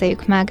nem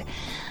beszéljük meg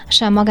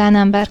sem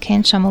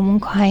magánemberként, sem a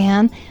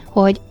munkahelyen,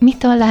 hogy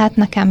mitől lehet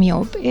nekem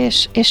jobb,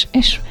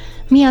 és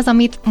mi az,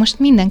 amit most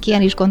mindenki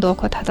el is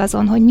gondolkodhat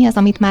azon, hogy mi az,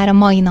 amit már a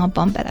mai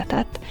napban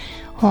beletett,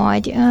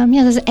 hogy mi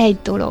az egy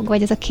dolog,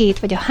 vagy ez a 2,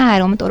 vagy a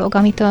 3 dolog,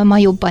 amitől ma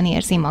jobban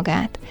érzi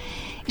magát.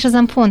 És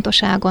azon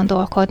fontos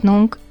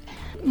elgondolkodnunk.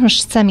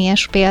 Most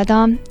személyes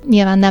példa,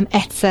 nyilván nem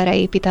egyszerre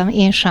építem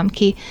én sem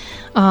ki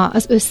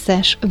az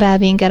összes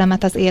well-being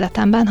elemet az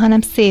életemben,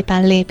 hanem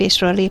szépen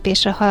lépésről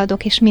lépésre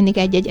haladok, és mindig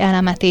egy-egy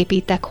elemet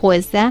építek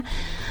hozzá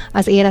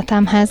az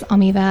életemhez,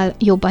 amivel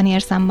jobban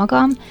érzem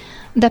magam.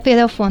 De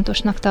például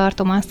fontosnak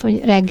tartom azt,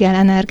 hogy reggel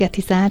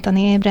energetizáltan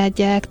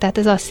ébredjek, tehát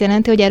ez azt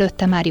jelenti, hogy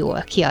előtte már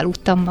jól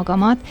kialudtam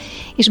magamat,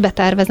 és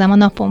betervezem a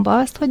napomba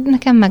azt, hogy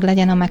nekem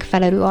meglegyen a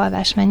megfelelő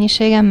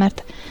alvásmennyiségem,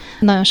 mert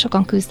nagyon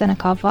sokan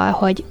küzdenek avval,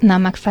 hogy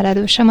nem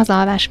megfelelő sem az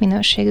alvás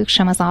minőségük,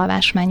 sem az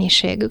alvás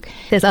mennyiségük.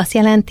 Ez azt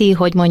jelenti,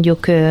 hogy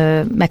mondjuk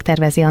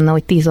megtervezi Anna,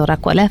 hogy 10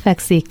 órakor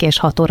lefekszik, és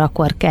 6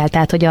 órakor kell.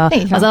 Tehát, hogy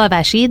az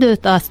alvási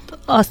időt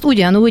azt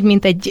ugyanúgy,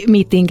 mint egy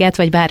meetinget,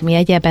 vagy bármi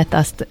egyebet,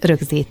 azt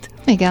rögzít.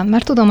 Igen,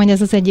 mert tudom, hogy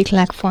ez az egyik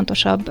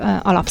legfontosabb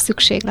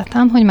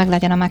alapszükségletem, hogy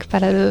meglegyen a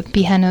megfelelő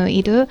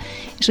pihenőidő,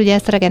 és ugye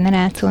ezt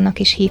regenerációnak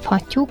is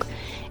hívhatjuk,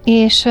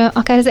 és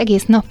akár az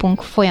egész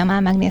napunk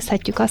folyamán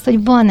megnézhetjük azt,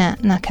 hogy van-e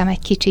nekem egy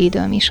kicsi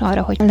időm is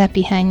arra, hogy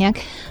lepihenjek,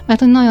 mert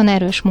hogy nagyon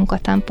erős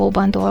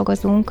munkatempóban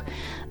dolgozunk,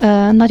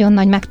 nagyon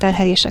nagy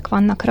megterhelések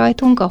vannak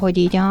rajtunk, ahogy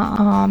így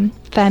a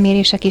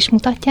felmérések is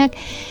mutatják,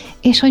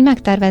 és hogy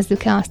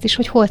megtervezzük-e azt is,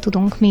 hogy hol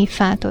tudunk mi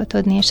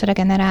feltöltődni és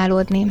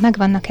regenerálódni,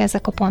 megvannak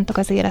ezek a pontok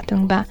az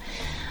életünkben.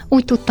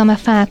 úgy tudtam-e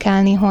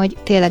felkelni, hogy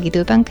tényleg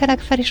időben kelek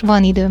fel, és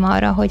van időm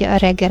arra, hogy a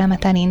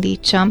reggelemet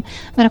elindítsam,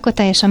 mert akkor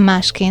teljesen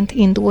másként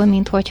indul,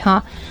 mint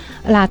hogyha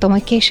látom,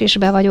 hogy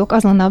késésbe vagyok,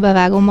 azonnal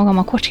bevágom magam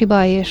a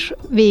kocsiba, és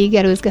végig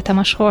előzgetem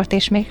a sort,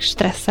 és még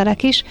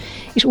stresszelek is,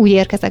 és úgy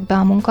érkezek be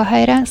a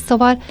munkahelyre.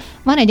 Szóval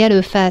van egy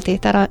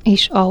előfeltétel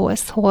is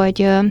ahhoz,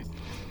 hogy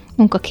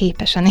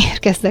munkaképesen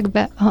érkezzek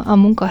be a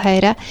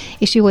munkahelyre,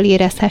 és jól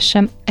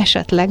érezhessem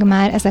esetleg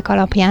már ezek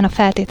alapján, a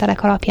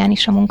feltételek alapján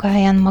is a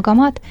munkahelyen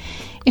magamat,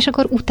 és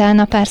akkor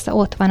utána persze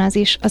ott van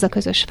az a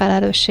közös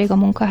felelősség a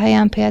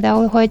munkahelyen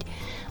például,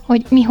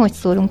 hogy mi hogy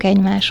szólunk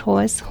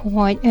egymáshoz,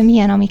 hogy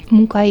milyen a mi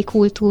munkai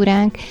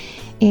kultúránk,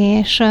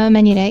 és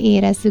mennyire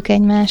érezzük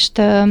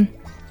egymást,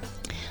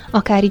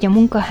 akár így a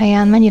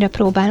munkahelyen, mennyire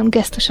próbálunk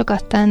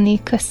gesztusokat tenni,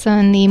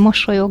 köszönni,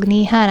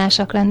 mosolyogni,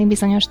 hálásak lenni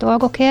bizonyos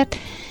dolgokért,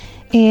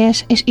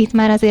 és itt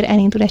már azért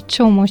elindul egy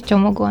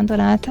csomó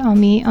gondolat,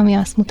 ami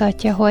azt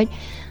mutatja, hogy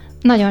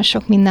nagyon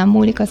sok minden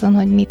múlik azon,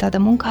 hogy mit ad a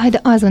munkahely, de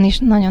azon is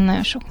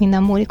nagyon-nagyon sok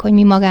minden múlik, hogy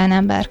mi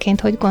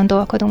magánemberként hogy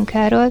gondolkodunk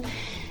erről,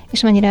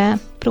 és mennyire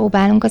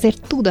próbálunk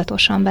azért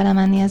tudatosan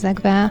belemenni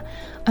ezekbe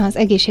az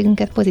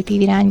egészségünket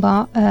pozitív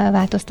irányba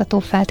változtató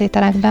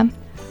feltételekbe.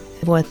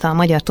 Volt a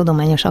Magyar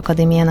Tudományos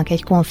Akadémiának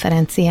egy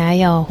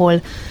konferenciája,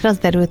 ahol az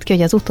derült ki,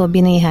 hogy az utóbbi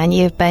néhány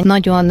évben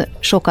nagyon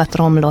sokat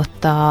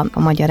romlott a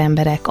magyar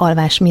emberek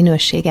alvás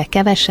minősége,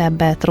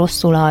 kevesebbet,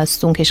 rosszul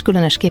alszunk, és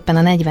különösképpen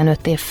a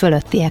 45 év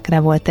fölöttiekre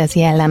volt ez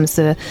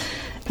jellemző.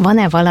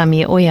 Van-e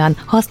valami olyan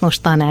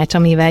hasznos tanács,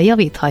 amivel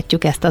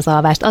javíthatjuk ezt az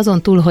alvást,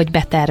 azon túl, hogy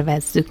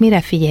betervezzük?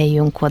 Mire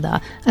figyeljünk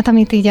oda? Hát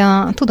amit így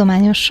a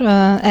tudományos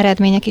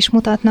eredmények is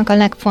mutatnak, a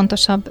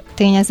legfontosabb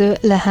tényező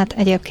lehet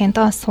egyébként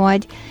az,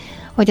 hogy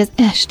az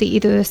esti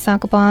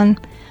időszakban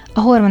a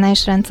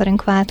hormonális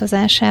rendszerünk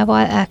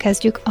változásával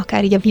elkezdjük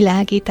akár így a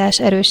világítás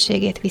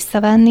erősségét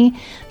visszavenni,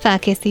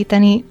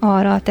 felkészíteni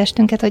arra a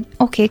testünket, hogy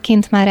oké,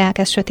 kint már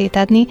elkezd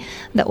sötétedni,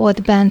 de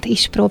ott bent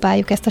is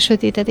próbáljuk ezt a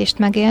sötétedést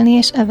megélni,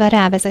 és ebben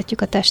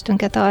rávezetjük a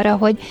testünket arra,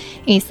 hogy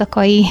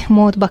éjszakai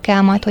módba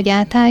kell majd, hogy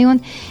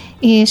átálljon,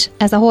 és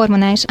ez a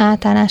hormonális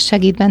átállás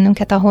segít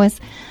bennünket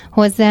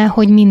hozzá,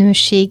 hogy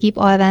minőségibb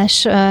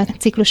alvás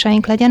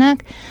ciklusaink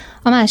legyenek.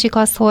 A másik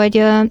az,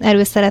 hogy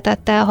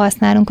előszeretettel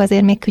használunk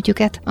azért még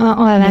kütyüket a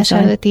alvás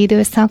előtti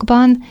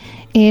időszakban,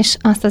 és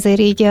azt azért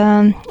így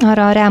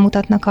arra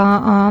rámutatnak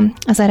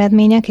az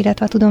eredmények,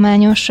 illetve a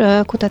tudományos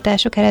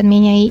kutatások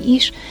eredményei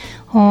is,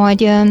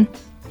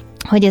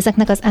 hogy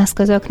ezeknek az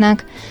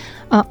eszközöknek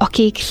a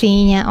kék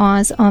fénye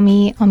az,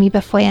 ami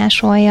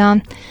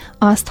befolyásolja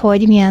azt,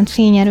 hogy milyen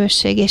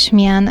fényerősség és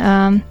milyen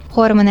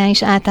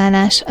hormonális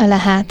átállás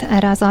lehet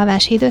erre az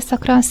alvási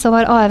időszakra,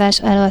 szóval alvás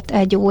előtt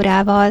 1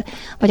 órával,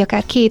 vagy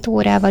akár 2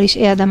 órával is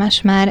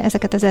érdemes már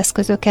ezeket az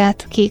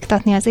eszközöket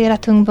kiiktatni az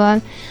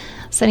életünkből.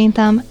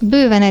 Szerintem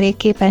bőven elég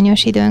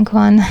képernyős időnk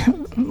van,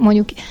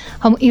 mondjuk,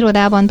 ha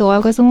irodában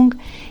dolgozunk,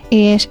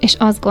 és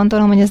azt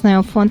gondolom, hogy ez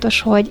nagyon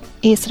fontos, hogy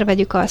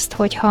észrevegyük azt,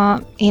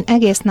 hogyha én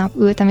egész nap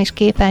ültem és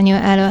képernyő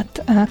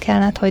előtt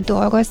kellett, hogy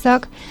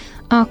dolgozzak,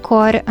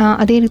 akkor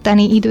a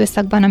délutáni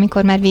időszakban,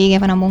 amikor már vége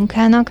van a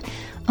munkának,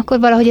 akkor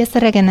valahogy ezt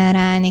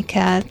regenerálni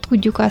kell.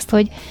 Tudjuk azt,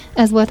 hogy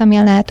ez volt, ami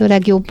a lehető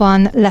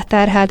legjobban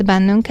leterhelt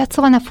bennünket,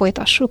 szóval ne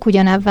folytassuk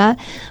ugyanebben,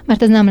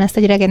 mert ez nem lesz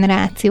egy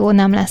regeneráció,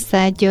 nem lesz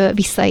egy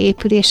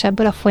visszaépülés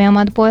ebből a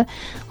folyamatból,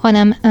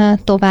 hanem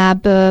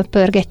tovább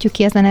pörgetjük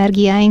ki az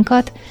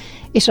energiáinkat,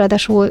 és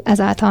ráadásul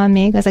ezáltal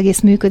még az egész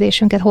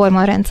működésünket,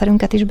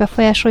 hormonrendszerünket is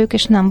befolyásoljuk,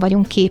 és nem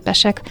vagyunk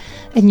képesek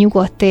egy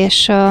nyugodt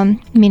és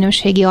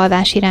minőségi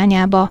alvás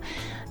irányába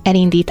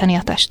elindítani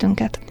a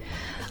testünket.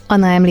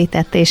 Anna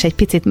említette, és egy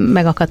picit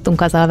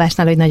megakadtunk az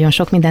alvásnál, hogy nagyon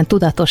sok minden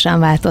tudatosan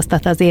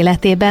változtat az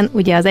életében.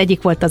 Ugye az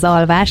egyik volt az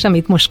alvás,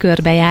 amit most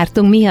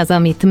körbejártunk. Mi az,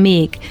 amit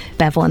még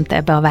bevont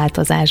ebbe a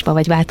változásba,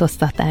 vagy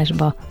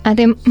változtatásba? Hát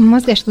én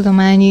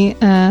mozgástudományi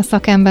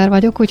szakember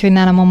vagyok, úgyhogy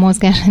nálam a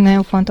mozgás egy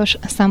nagyon fontos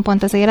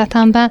szempont az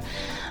életemben.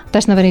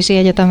 Testnevelési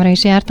egyetemre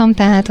is jártam,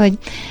 tehát, hogy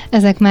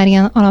ezek már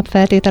ilyen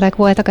alapfeltételek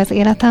voltak az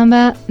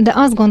életemben, de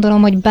azt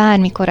gondolom, hogy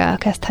bármikor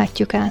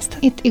elkezdhetjük ezt.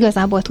 Itt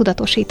igazából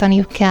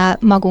tudatosítani kell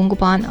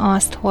magunkban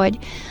azt, hogy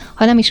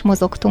ha nem is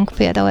mozogtunk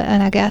például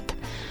eleget,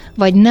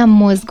 vagy nem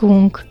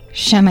mozgunk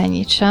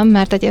semennyit sem,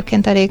 mert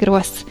egyébként elég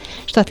rossz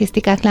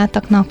statisztikák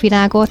láttak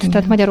napvilágot,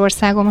 tehát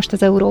Magyarországon most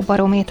az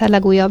Euróbarométer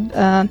legújabb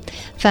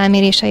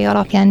felmérései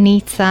alapján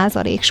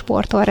 4%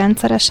 sportol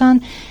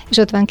rendszeresen, és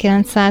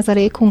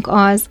 59%-unk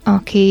az,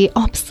 aki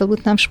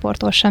abszolút nem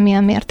sportol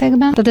semmilyen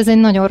mértékben. Tehát ez egy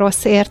nagyon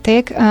rossz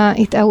érték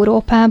itt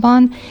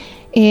Európában,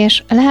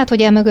 és lehet,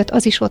 hogy emögött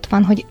az is ott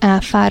van, hogy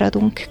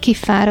elfáradunk,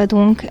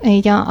 kifáradunk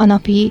így a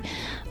napi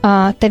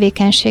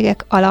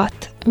tevékenységek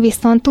alatt.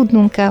 Viszont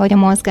tudnunk kell, hogy a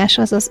mozgás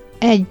az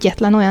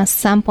egyetlen olyan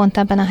szempont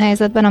ebben a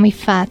helyzetben, ami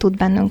fel tud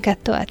bennünket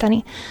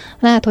tölteni.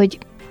 Lehet, hogy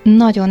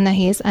nagyon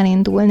nehéz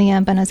elindulni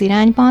ebben az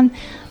irányban,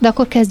 de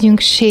akkor kezdjünk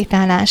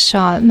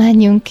sétálással,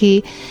 menjünk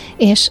ki,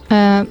 és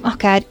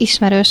akár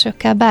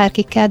ismerősökkel,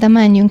 bárkikkel, de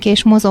menjünk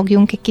és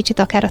mozogjunk egy kicsit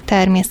akár a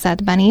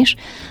természetben is,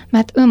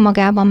 mert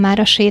önmagában már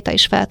a séta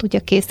is fel tudja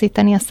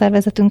készíteni a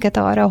szervezetünket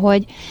arra,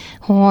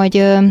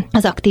 hogy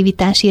az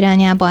aktivitás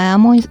irányába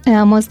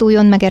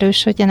elmozduljon,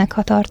 megerősödjenek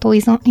a tartó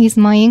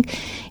izmaink,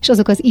 és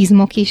azok az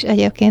izmok is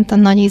egyébként a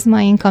nagy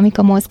izmaink, amik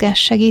a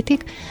mozgást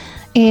segítik,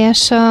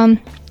 és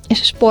a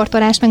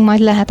sportolás meg majd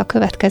lehet a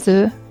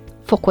következő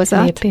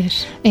fokozat. Lépés.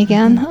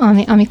 Igen,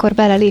 amikor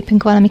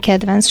belelépünk valami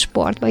kedvenc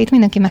sportba. Itt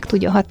mindenki meg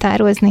tudja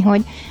határozni,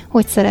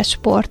 hogy szeret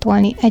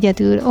sportolni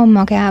egyedül,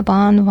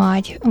 önmagában,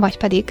 vagy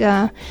pedig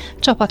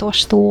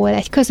csapatostól,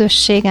 egy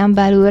közösségen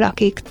belül,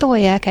 akik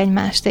tolják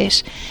egymást,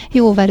 és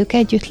jó velük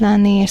együtt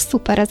lenni, és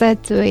szuper az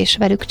edző, és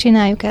velük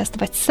csináljuk ezt,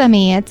 vagy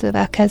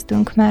személyedzővel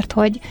kezdünk, mert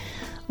hogy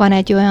van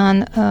egy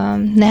olyan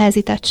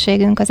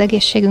nehezítettségünk az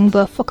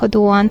egészségünkből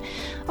fakadóan,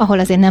 ahol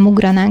azért nem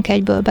ugranánk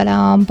egyből bele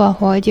abba,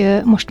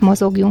 hogy most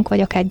mozogjunk,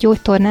 vagy akár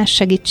gyógytornás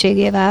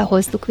segítségével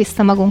hozzuk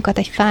vissza magunkat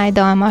egy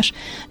fájdalmas,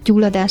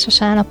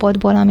 gyulladásos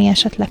állapotból, ami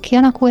esetleg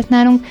kialakult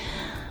nálunk.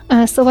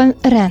 Szóval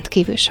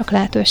rendkívül sok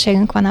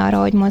lehetőségünk van arra,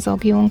 hogy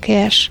mozogjunk,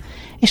 és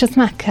ezt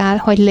meg kell,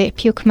 hogy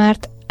lépjük,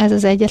 mert ez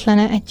az egyetlen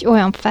egy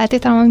olyan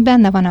feltétel, ami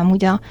benne van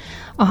amúgy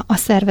a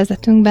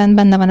szervezetünkben,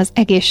 benne van az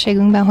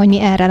egészségünkben, hogy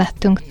mi erre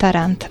lettünk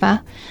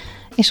teremtve.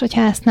 És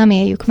hogyha ezt nem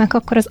éljük meg,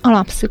 akkor az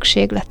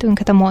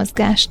alapszükségletünket, a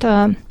mozgást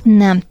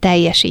nem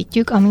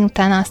teljesítjük, ami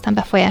utána aztán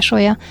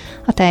befolyásolja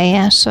a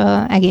teljes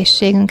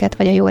egészségünket,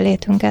 vagy a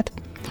jólétünket.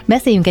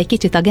 Beszéljünk egy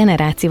kicsit a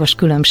generációs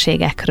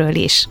különbségekről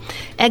is.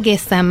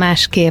 Egészen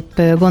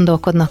másképp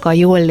gondolkodnak a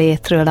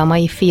jóllétről a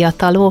mai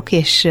fiatalok,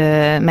 és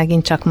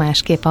megint csak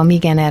másképp a mi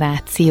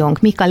generációnk.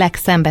 Mik a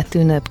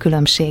legszembetűnőbb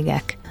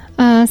különbségek?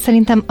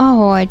 Szerintem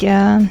ahogy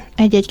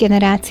egy-egy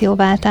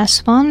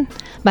generációváltás van,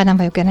 bár nem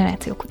vagyok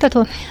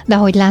generációkutató, de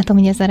ahogy látom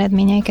így az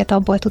eredményeiket,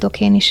 abból tudok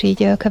én is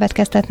így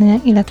következtetni,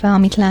 illetve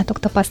amit látok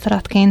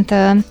tapasztalatként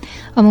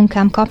a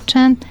munkám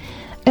kapcsán,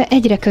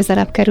 egyre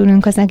közelebb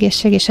kerülünk az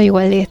egészség és a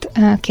jólét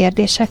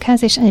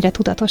kérdésekhez, és egyre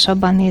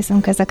tudatosabban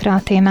nézünk ezekre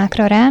a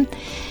témákra rá,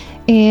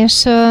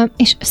 és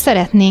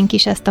szeretnénk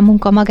is ezt a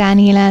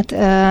munka-magánélet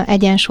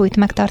egyensúlyt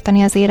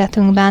megtartani az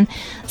életünkben,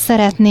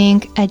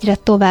 szeretnénk egyre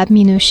tovább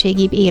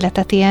minőségibb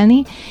életet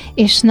élni,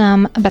 és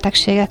nem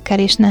betegségekkel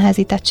és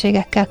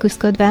nehezítettségekkel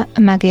küszködve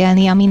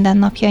megélni a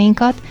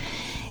mindennapjainkat,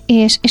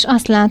 és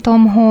azt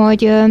látom,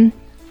 hogy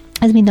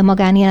ez mind a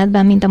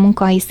magánéletben, mind a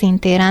munkahelyi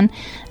szintéren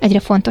egyre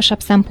fontosabb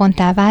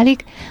szemponttá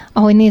válik.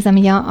 Ahogy nézem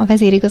így a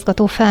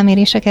vezérigazgató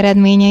felmérések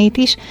eredményeit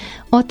is,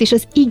 ott is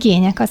az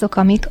igények azok,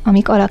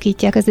 amik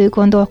alakítják az ő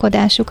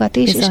gondolkodásukat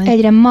is, bizony. És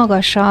egyre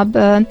magasabb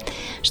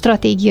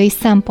stratégiai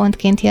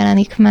szempontként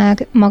jelenik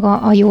meg maga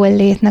a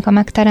jólétnek a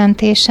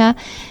megteremtése,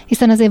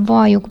 hiszen azért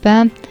valljuk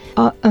be,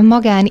 a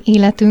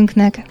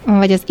magánéletünknek,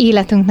 vagy az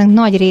életünknek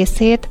nagy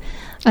részét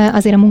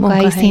azért a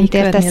munkahelyi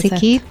szintér teszi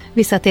ki.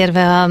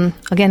 Visszatérve a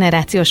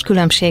generációs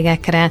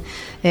különbségekre,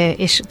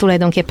 és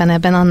tulajdonképpen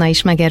ebben Anna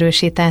is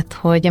megerősített,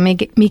 hogy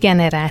mi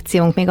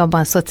generációnk még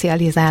abban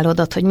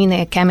szocializálódott, hogy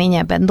minél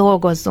keményebben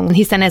dolgozzunk,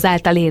 hiszen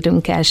ezáltal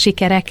érünk el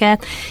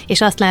sikereket,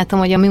 és azt látom,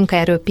 hogy a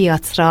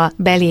munkaerőpiacra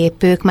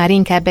belépők már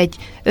inkább egy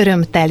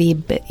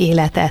örömtelibb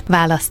életet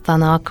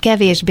választanak,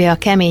 kevésbé a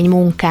kemény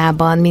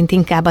munkában, mint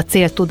inkább a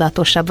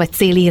céltudatosabb vagy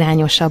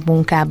célirányosabb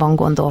munkában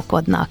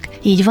gondolkodnak.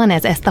 Így van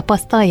ez? Ezt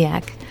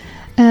tapasztalják?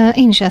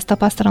 Én is ezt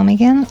tapasztalom,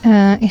 igen,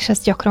 és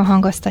ezt gyakran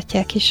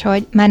hangoztatják is,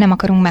 hogy már nem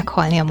akarunk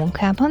meghalni a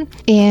munkában,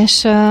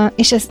 és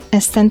ez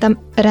szerintem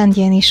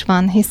rendjén is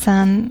van,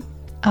 hiszen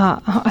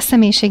a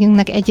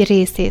személyiségünknek egy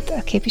részét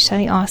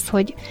képviseli az,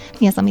 hogy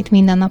mi az, amit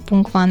minden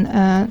napunkban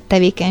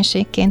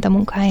tevékenységként a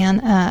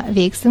munkahelyen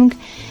végzünk,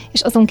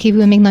 és azon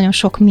kívül még nagyon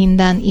sok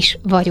minden is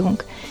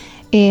vagyunk.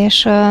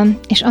 És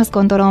azt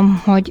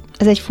gondolom, hogy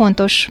ez egy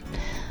fontos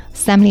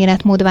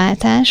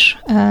szemléletmódváltás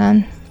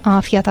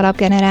a fiatalabb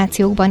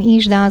generációkban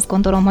is, de azt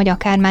gondolom, hogy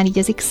akár már így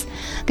az X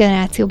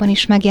generációban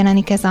is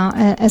megjelenik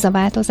ez a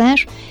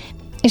változás.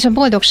 És a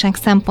boldogság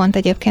szempont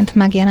egyébként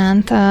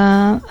megjelent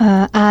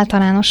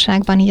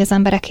általánosságban így az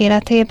emberek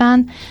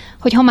életében,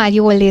 hogy ha már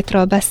jól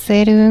létről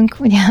beszélünk,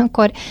 ugye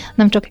akkor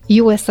nem csak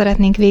jól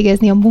szeretnénk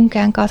végezni a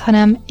munkánkat,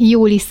 hanem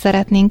jól is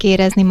szeretnénk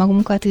érezni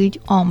magunkat úgy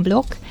en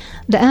bloc,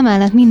 de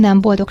emellett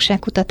minden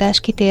boldogságkutatás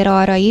kitér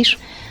arra is,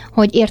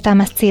 hogy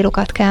értelmes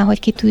célokat kell, hogy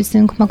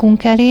kitűzzünk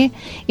magunk elé,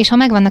 és ha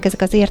megvannak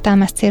ezek az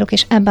értelmes célok,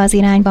 és ebbe az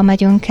irányba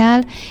megyünk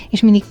el,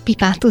 és mindig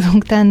pipát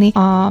tudunk tenni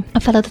a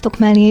feladatok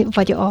mellé,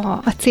 vagy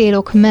a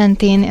célok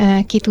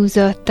mentén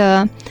kitűzött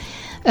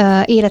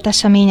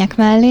életesemények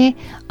mellé,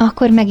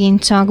 akkor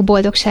megint csak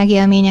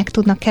boldogságélmények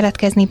tudnak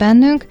keletkezni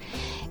bennünk,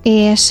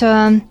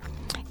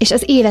 és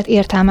az élet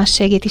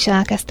értelmességét is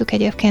elkezdtük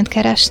egyébként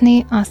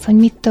keresni, az, hogy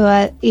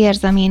mitől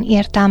érzem én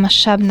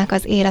értelmesebbnek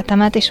az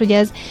életemet, és ugye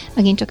ez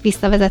megint csak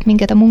visszavezet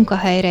minket a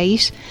munkahelyre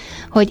is,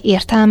 hogy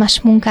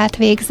értelmes munkát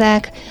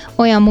végzek,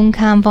 olyan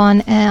munkám van,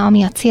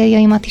 ami a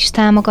céljaimat is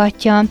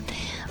támogatja,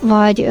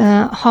 vagy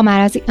ha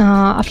már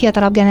a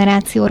fiatalabb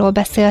generációról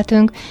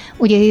beszéltünk,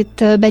 ugye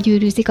itt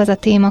begyűrűzik az a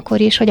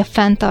témakor is, hogy a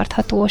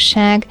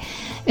fenntarthatóság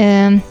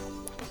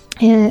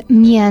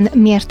milyen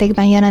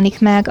mértékben jelenik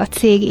meg a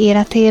cég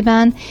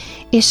életében,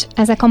 és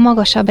ezek a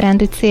magasabb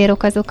rendű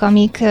célok azok,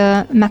 amik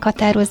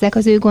meghatározzák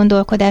az ő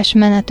gondolkodás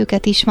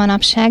menetüket is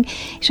manapság,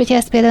 és hogyha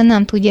ezt például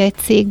nem tudja egy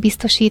cég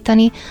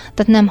biztosítani,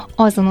 tehát nem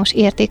azonos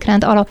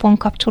értékrend alapon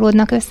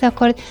kapcsolódnak össze,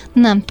 akkor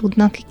nem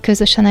tudnak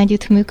közösen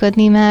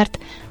együttműködni, mert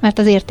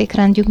az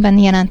értékrendjükben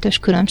jelentős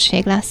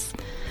különbség lesz.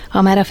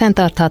 Ha már a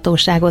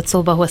fenntarthatóságot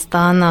szóba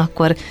hozta Anna,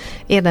 akkor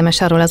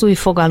érdemes arról az új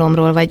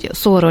fogalomról, vagy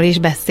szóról is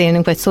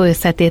beszélnünk, vagy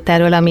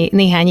szóösszetételről, ami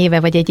néhány éve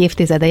vagy egy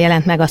évtizede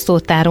jelent meg a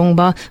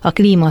szótárunkba, a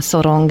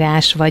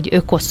klímaszorongás, vagy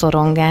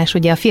ökoszorongás.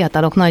 Ugye a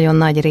fiatalok nagyon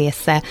nagy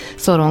része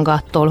szorong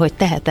attól, hogy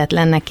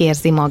tehetetlennek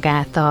érzi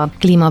magát a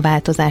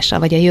klímaváltozással,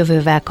 vagy a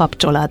jövővel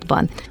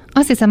kapcsolatban.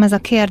 Azt hiszem, ez a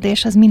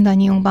kérdés az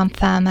mindannyiunkban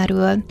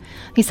felmerül,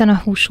 hiszen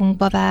a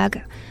húsunkba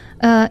vág.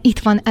 Itt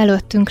van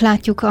előttünk,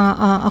 látjuk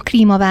a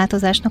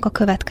klímaváltozásnak a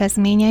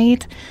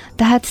következményeit,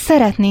 tehát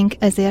szeretnénk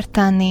ezért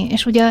tenni,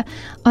 és ugye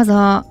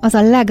az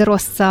a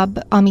legrosszabb,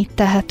 amit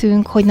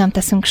tehetünk, hogy nem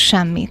teszünk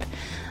semmit.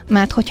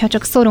 Mert hogyha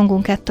csak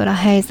szorongunk ettől a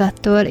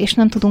helyzettől, és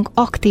nem tudunk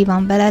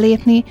aktívan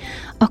belelépni,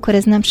 akkor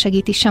ez nem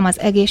segíti sem az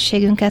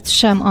egészségünket,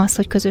 sem az,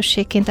 hogy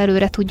közösségként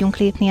előre tudjunk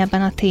lépni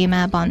ebben a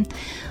témában.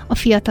 A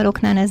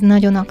fiataloknál ez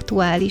nagyon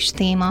aktuális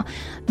téma,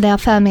 de a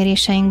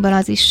felméréseinkből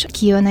az is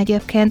kijön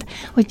egyébként,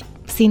 hogy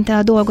szinte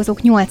a dolgozók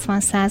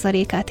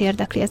 80%-át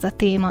érdekli ez a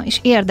téma, és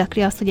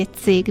érdekli azt, hogy egy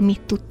cég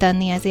mit tud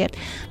tenni ezért.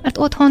 Mert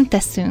otthon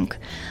teszünk,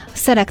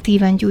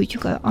 szelektíven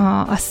gyújtjuk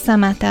a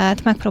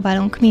szemetet,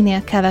 megpróbálunk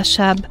minél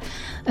kevesebb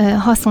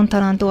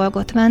haszontalan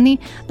dolgot venni,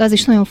 de az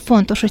is nagyon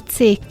fontos, hogy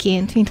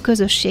cégként, mint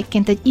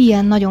közösségként egy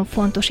ilyen nagyon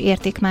fontos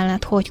érték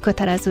mellett hogy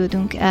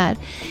köteleződünk el.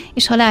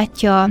 És ha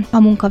látja a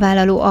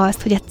munkavállaló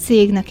azt, hogy a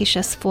cégnek is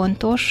ez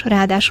fontos,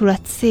 ráadásul a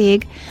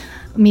cég,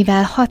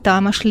 mivel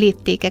hatalmas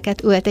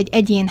léptékeket ölt egy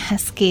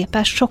egyénhez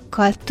képest,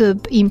 sokkal több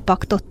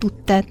impaktot tud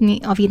tenni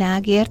a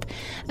világért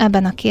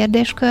ebben a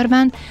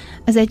kérdéskörben.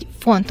 Ez egy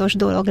fontos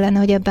dolog lenne,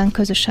 hogy ebben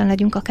közösen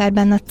legyünk, akár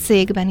benne a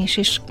cégben is,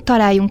 és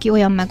találjunk ki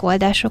olyan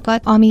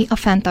megoldásokat, ami a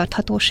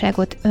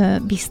fenntarthatóságot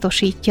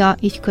biztosítja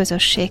így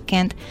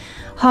közösségként.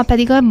 Ha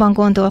pedig abban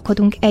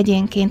gondolkodunk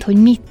egyénként, hogy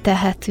mit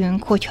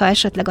tehetünk, hogyha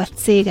esetleg a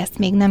cég ezt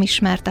még nem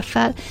ismerte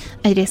fel,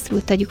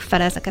 egyrésztről tegyük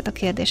fel ezeket a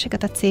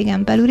kérdéseket a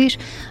cégen belül is,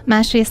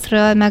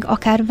 másrésztről meg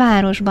akár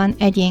városban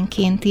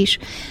egyénként is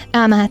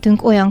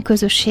elmehetünk olyan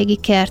közösségi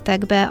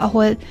kertekbe,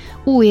 ahol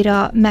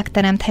újra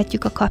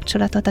megteremthetjük a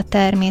kapcsolatot a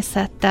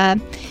természettel,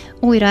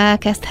 újra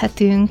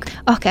elkezdhetünk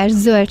akár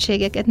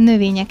zöldségeket,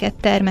 növényeket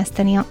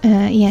termeszteni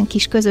ilyen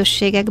kis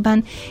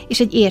közösségekben, és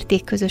egy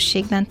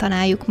értékközösségben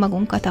találjuk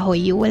magunkat, ahol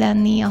jó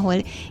lenni, ahol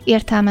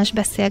értelmes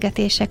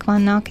beszélgetések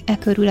vannak,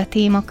 körül a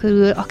téma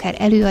körül, akár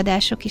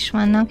előadások is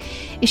vannak,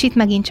 és itt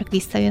megint csak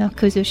visszajön a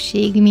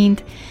közösség,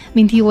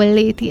 mint jól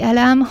léti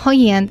elem. Ha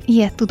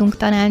ilyet tudunk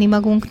találni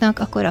magunknak,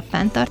 akkor a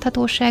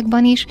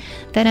fenntarthatóságban is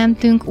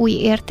teremtünk új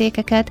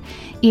értékeket,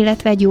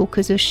 illetve egy jó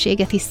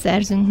közösséget is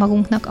szerzünk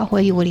magunknak,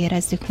 ahol jól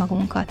érezzük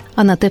magunkat.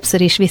 Anna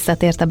többször is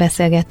visszatért a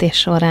beszélgetés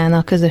során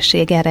a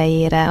közösség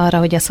erejére, arra,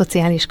 hogy a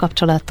szociális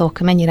kapcsolatok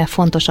mennyire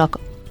fontosak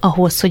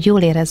ahhoz, hogy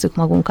jól érezzük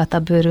magunkat a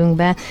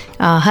bőrünkbe.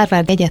 A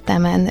Harvard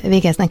Egyetemen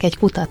végeznek egy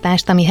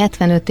kutatást, ami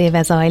 75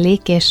 éve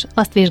zajlik, és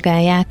azt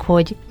vizsgálják,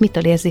 hogy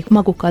mitől érzik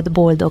magukat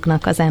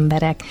boldognak az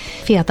emberek.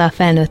 Fiatal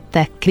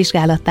felnőttek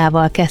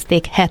vizsgálatával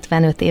kezdték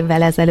 75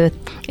 évvel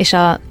ezelőtt, és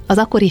az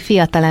akkori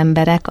fiatal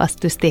emberek azt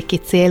tűzték ki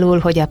célul,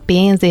 hogy a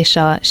pénz és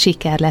a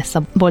siker lesz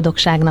a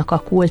boldogságnak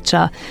a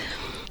kulcsa.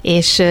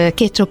 És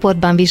 2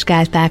 csoportban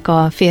vizsgálták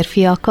a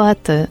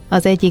férfiakat,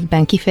 az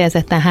egyikben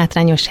kifejezetten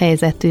hátrányos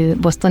helyzetű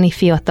bostoni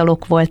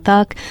fiatalok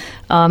voltak,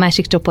 a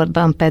másik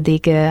csoportban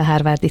pedig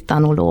harvardi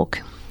tanulók,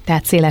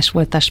 tehát széles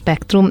volt a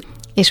spektrum.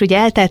 És ugye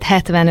eltelt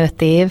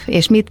 75 év,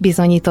 és mit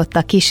bizonyított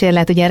a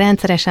kísérlet? Ugye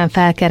rendszeresen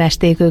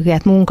felkeresték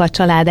őket munka,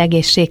 család,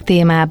 egészség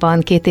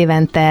témában, 2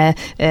 évente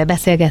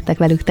beszélgettek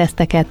velük,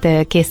 teszteket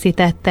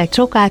készítettek.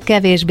 Sokkal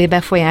kevésbé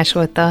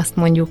befolyásolta azt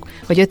mondjuk,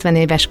 hogy 50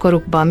 éves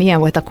korukban milyen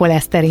volt a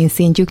koleszterin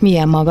szintjük,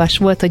 milyen magas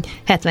volt, hogy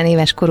 70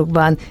 éves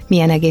korukban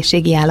milyen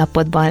egészségi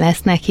állapotban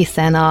lesznek,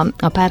 hiszen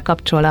a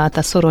párkapcsolat,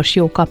 a szoros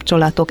jó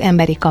kapcsolatok,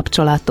 emberi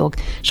kapcsolatok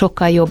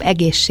sokkal jobb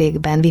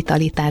egészségben,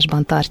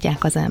 vitalitásban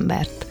tartják az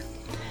embert.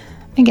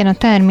 Igen, a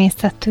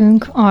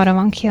természetünk arra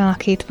van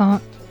kialakítva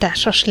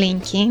társas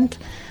lényként,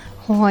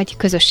 hogy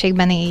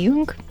közösségben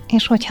éljünk,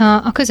 és hogyha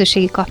a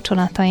közösségi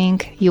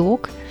kapcsolataink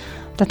jók,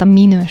 tehát a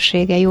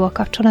minősége jó a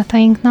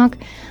kapcsolatainknak,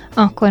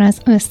 akkor az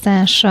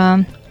összes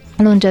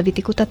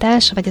longevity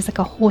kutatás, vagy ezek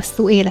a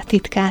hosszú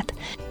életitkát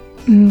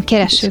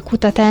kereső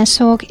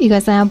kutatások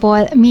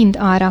igazából mind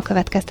arra a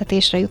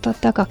következtetésre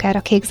jutottak, akár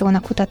a kékzóna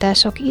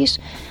kutatások is,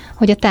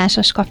 hogy a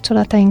társas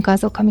kapcsolataink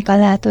azok, amik a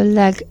lehető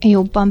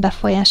legjobban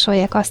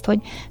befolyásolják azt, hogy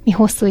mi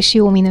hosszú és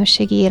jó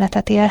minőségi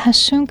életet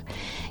élhessünk,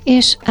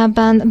 és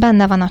ebben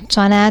benne van a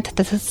család,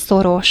 tehát a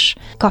szoros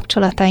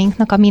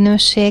kapcsolatainknak a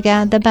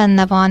minősége, de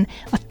benne van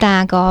a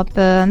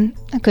tágabb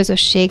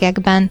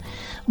közösségekben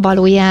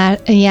való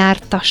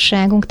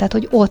jártasságunk, tehát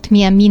hogy ott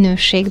milyen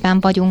minőségben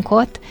vagyunk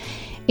ott,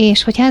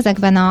 és hogyha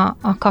ezekben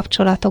a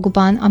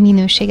kapcsolatokban a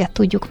minőséget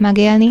tudjuk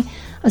megélni,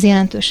 az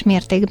jelentős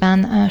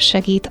mértékben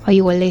segít a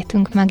jól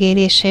létünk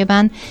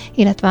megélésében,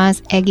 illetve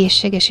az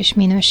egészséges és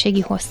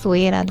minőségi hosszú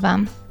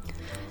életben.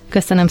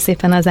 Köszönöm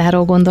szépen a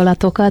záró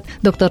gondolatokat.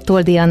 Dr.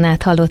 Toldy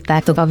Annát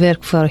hallottátok, a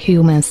Work for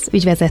Humans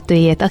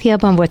ügyvezetőjét, aki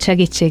abban volt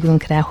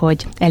segítségünkre,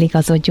 hogy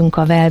eligazodjunk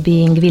a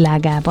well-being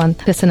világában.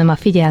 Köszönöm a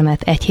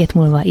figyelmet, egy hét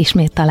múlva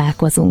ismét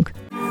találkozunk.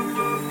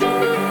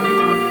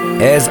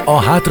 Ez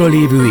a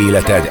hátralévő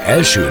életed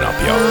első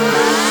napja.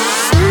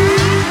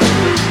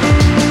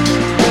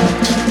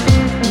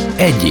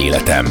 Egy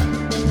életem.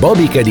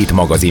 Babik Edit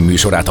magazin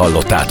műsorát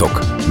hallottátok.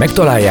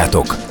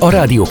 Megtaláljátok a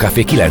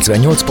rádiókafé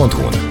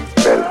 98.hu-n.